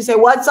right. She said,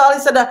 "What's all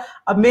is a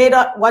made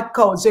up what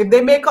counts." So if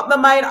they make up their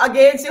mind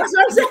against it, That's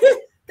what I'm saying.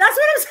 That's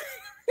what I'm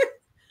saying.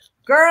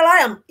 Girl, I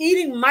am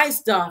eating my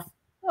stuff.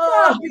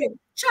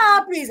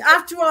 Child, please.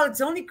 After all,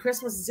 it's only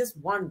Christmas. It's just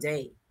one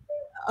day.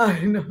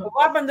 I know.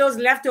 What when those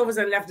leftovers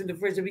are left in the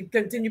fridge and we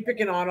continue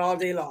picking on all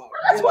day long?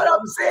 That's what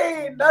I'm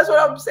saying. That's what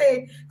I'm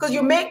saying. Because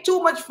you make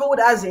too much food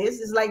as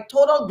is. It's like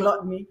total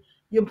gluttony.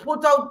 You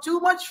put out too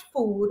much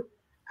food,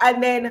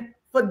 and then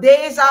for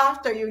days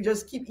after, you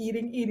just keep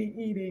eating, eating,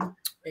 eating.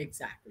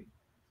 Exactly.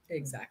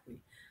 Exactly.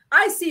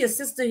 I see a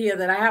sister here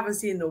that I haven't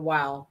seen in a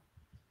while.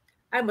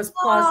 I must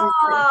pause.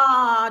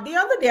 The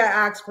other day I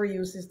asked for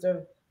you,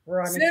 Sister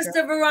Veronica.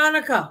 Sister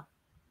Veronica,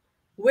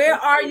 where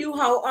are you?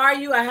 How are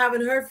you? I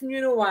haven't heard from you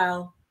in a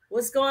while.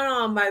 What's going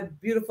on, my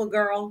beautiful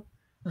girl?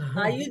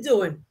 How you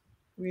doing?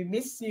 We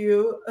miss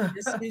you.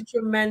 Miss you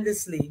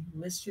tremendously.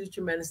 Miss you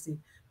tremendously.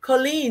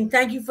 Colleen,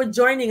 thank you for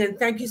joining, and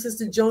thank you,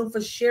 Sister Joan,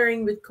 for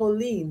sharing with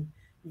Colleen.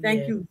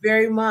 Thank you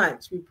very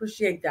much. We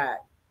appreciate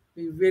that.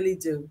 We really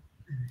do.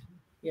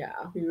 Yeah,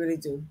 we really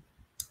do.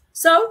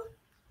 So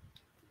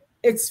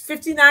it's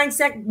 59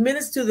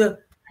 minutes to the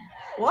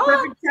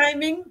perfect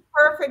timing.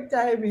 Perfect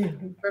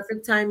timing.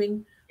 Perfect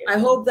timing. I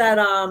hope that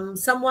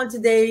someone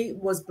today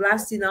was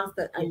blessed enough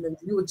that and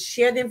you would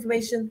share the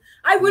information.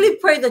 I really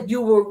pray that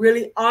you were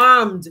really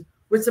armed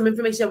with some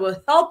information that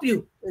will help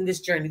you in this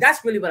journey.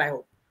 That's really what I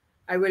hope.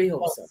 I really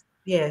hope so.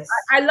 Yes.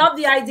 I love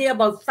the idea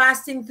about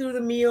fasting through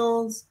the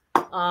meals.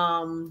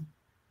 I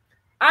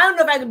don't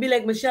know if I can be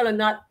like Michelle and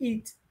not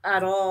eat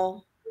at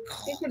all.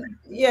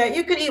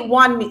 You could eat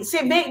one meal.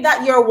 Say make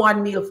that your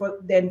one meal for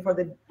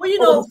the. Well, you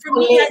know, for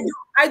me,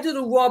 I do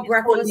the raw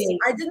breakfast.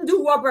 I didn't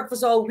do raw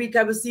breakfast all week.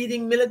 I was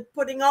eating millet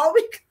pudding all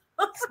week.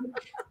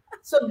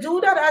 So do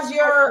that as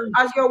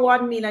your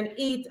one meal and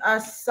eat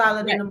a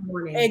salad in the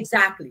morning.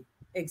 Exactly.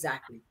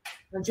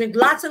 And drink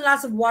lots and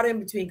lots of water in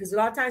between, because a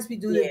lot of times we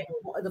do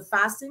the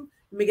fasting,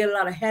 we may get a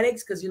lot of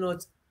headaches because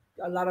it's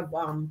a lot of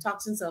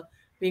toxins are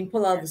being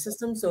pulled out of the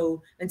system.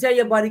 So until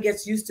your body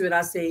gets used to it,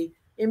 I say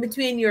in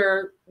between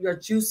your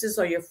juices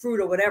or your fruit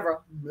or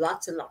whatever,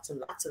 lots and lots and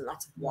lots and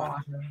lots of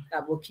water.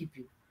 That will keep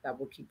you.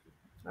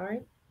 All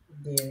right.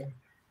 Yeah.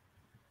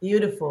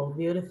 Beautiful.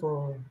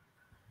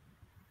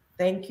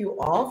 Thank you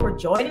all for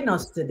joining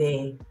us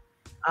today.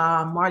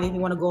 Marlene,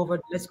 you want to go over?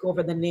 Let's go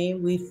over the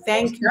name. We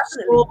thank you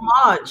so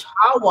much.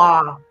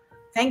 Hawa,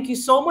 thank you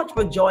so much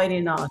for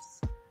joining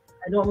us.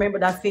 I don't remember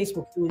that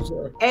Facebook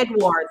user.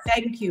 Edward,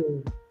 thank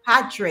you.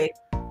 Patrick,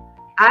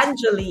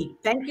 Angelique,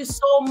 thank you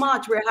so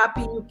much. We're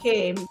happy you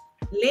came.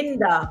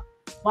 Linda,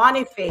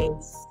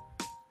 Boniface,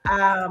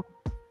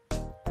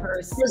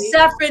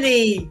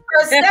 Persephone.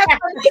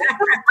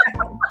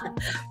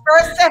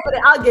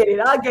 Persephone. I'll get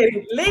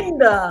it.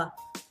 Linda.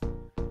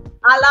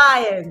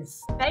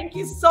 Alliance. Thank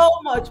you so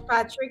much,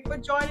 Patrick, for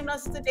joining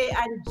us today.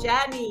 And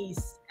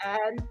Janice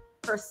and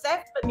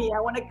Persephone. I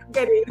want to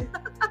get it.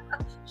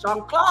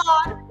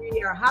 Jean-Claude,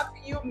 we are happy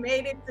you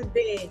made it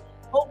today.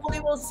 Hopefully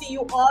we'll see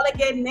you all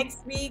again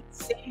next week.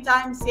 Same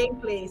time, same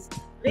place.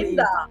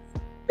 Linda,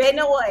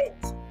 Benoit,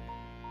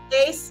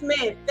 Jay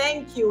Smith,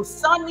 thank you.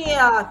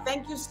 Sonia,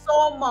 thank you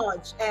so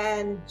much.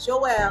 And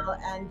Joel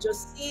and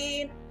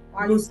Justine.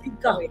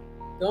 Musica.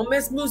 Don't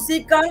miss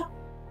Musica.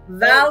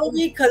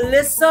 Valerie,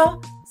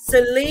 Calissa,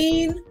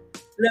 Celine,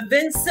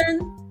 Levinson,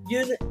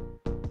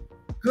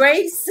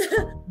 Grace,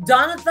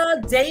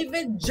 Donatha,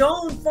 David,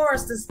 Joan,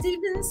 Forrester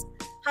Stevens,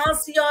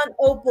 Halcyon,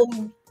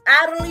 Opal,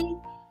 Adelie,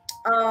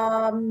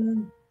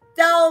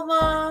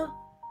 Thelma,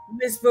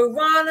 Miss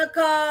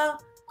Veronica,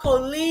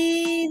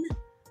 Colleen,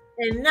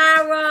 and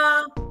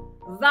Nara,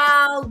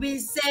 Val, we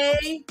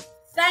say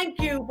thank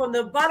you from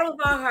the bottom of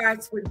our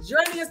hearts for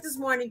joining us this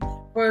morning,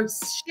 for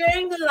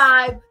sharing the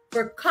live,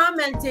 for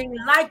commenting,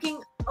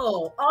 liking,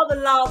 all the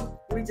love.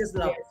 We just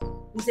love it.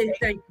 We say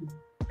thank you.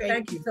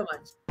 Thank you so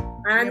much.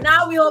 And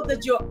now we hope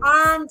that you're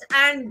armed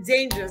and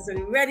dangerous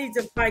and ready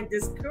to fight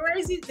this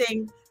crazy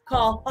thing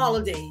called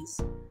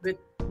holidays with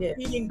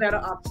eating better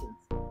options.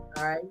 All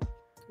right.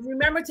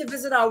 Remember to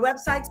visit our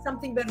website,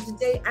 Something Better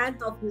Today, and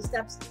Healthier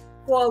Steps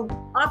for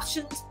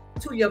options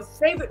to your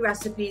favorite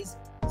recipes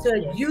so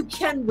that you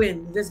can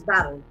win this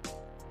battle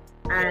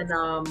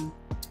and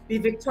be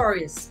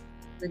victorious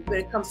when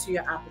it comes to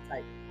your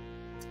appetite.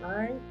 All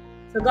right.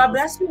 So God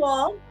bless you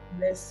all.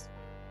 Yes.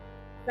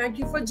 Thank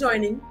you for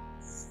joining.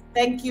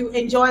 Thank you.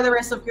 Enjoy the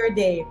rest of your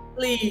day.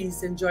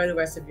 Please enjoy the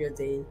rest of your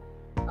day.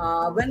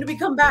 When do we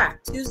come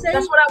back? Tuesday?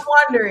 That's what I'm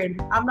wondering.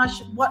 I'm not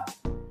sure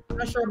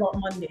about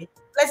Monday.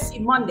 Let's see,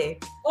 Monday.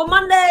 Oh,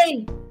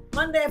 Monday.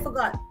 Monday, I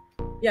forgot.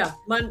 Yeah,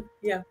 Monday.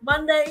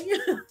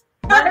 Monday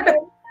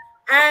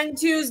and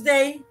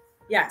Tuesday.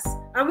 Yes.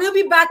 And we'll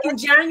be back in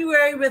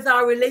January with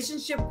our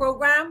relationship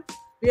program.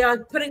 We are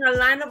putting a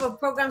lineup of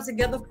programs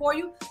together for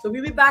you. So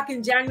we'll be back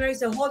in January.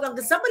 So hold on.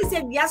 Because somebody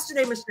said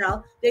yesterday,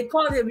 Michelle, they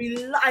called it,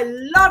 I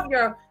love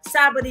your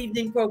Sabbath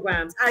evening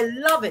programs. I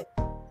love it.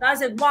 So I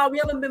said, wow, we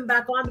haven't been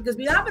back on because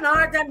we're having a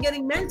hard time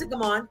getting men to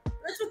come on.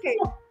 That's okay.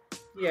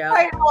 Yeah.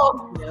 I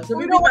know. Yeah. So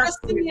We we'll be don't want back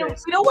to for you seem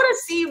guys. we don't want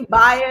to seem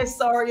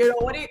biased or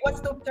what's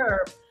the term?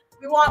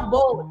 We want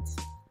both.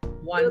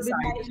 One It'll be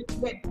sided. nice.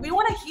 But we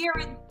want to hear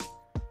it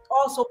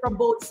also from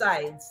both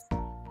sides.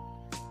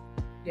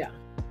 Yeah.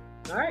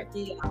 All right.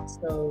 Yeah.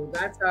 So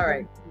that's all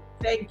right.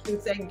 Thank you.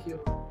 Thank you.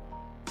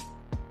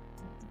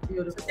 So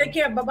Beautiful. take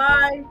care. Bye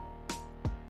bye.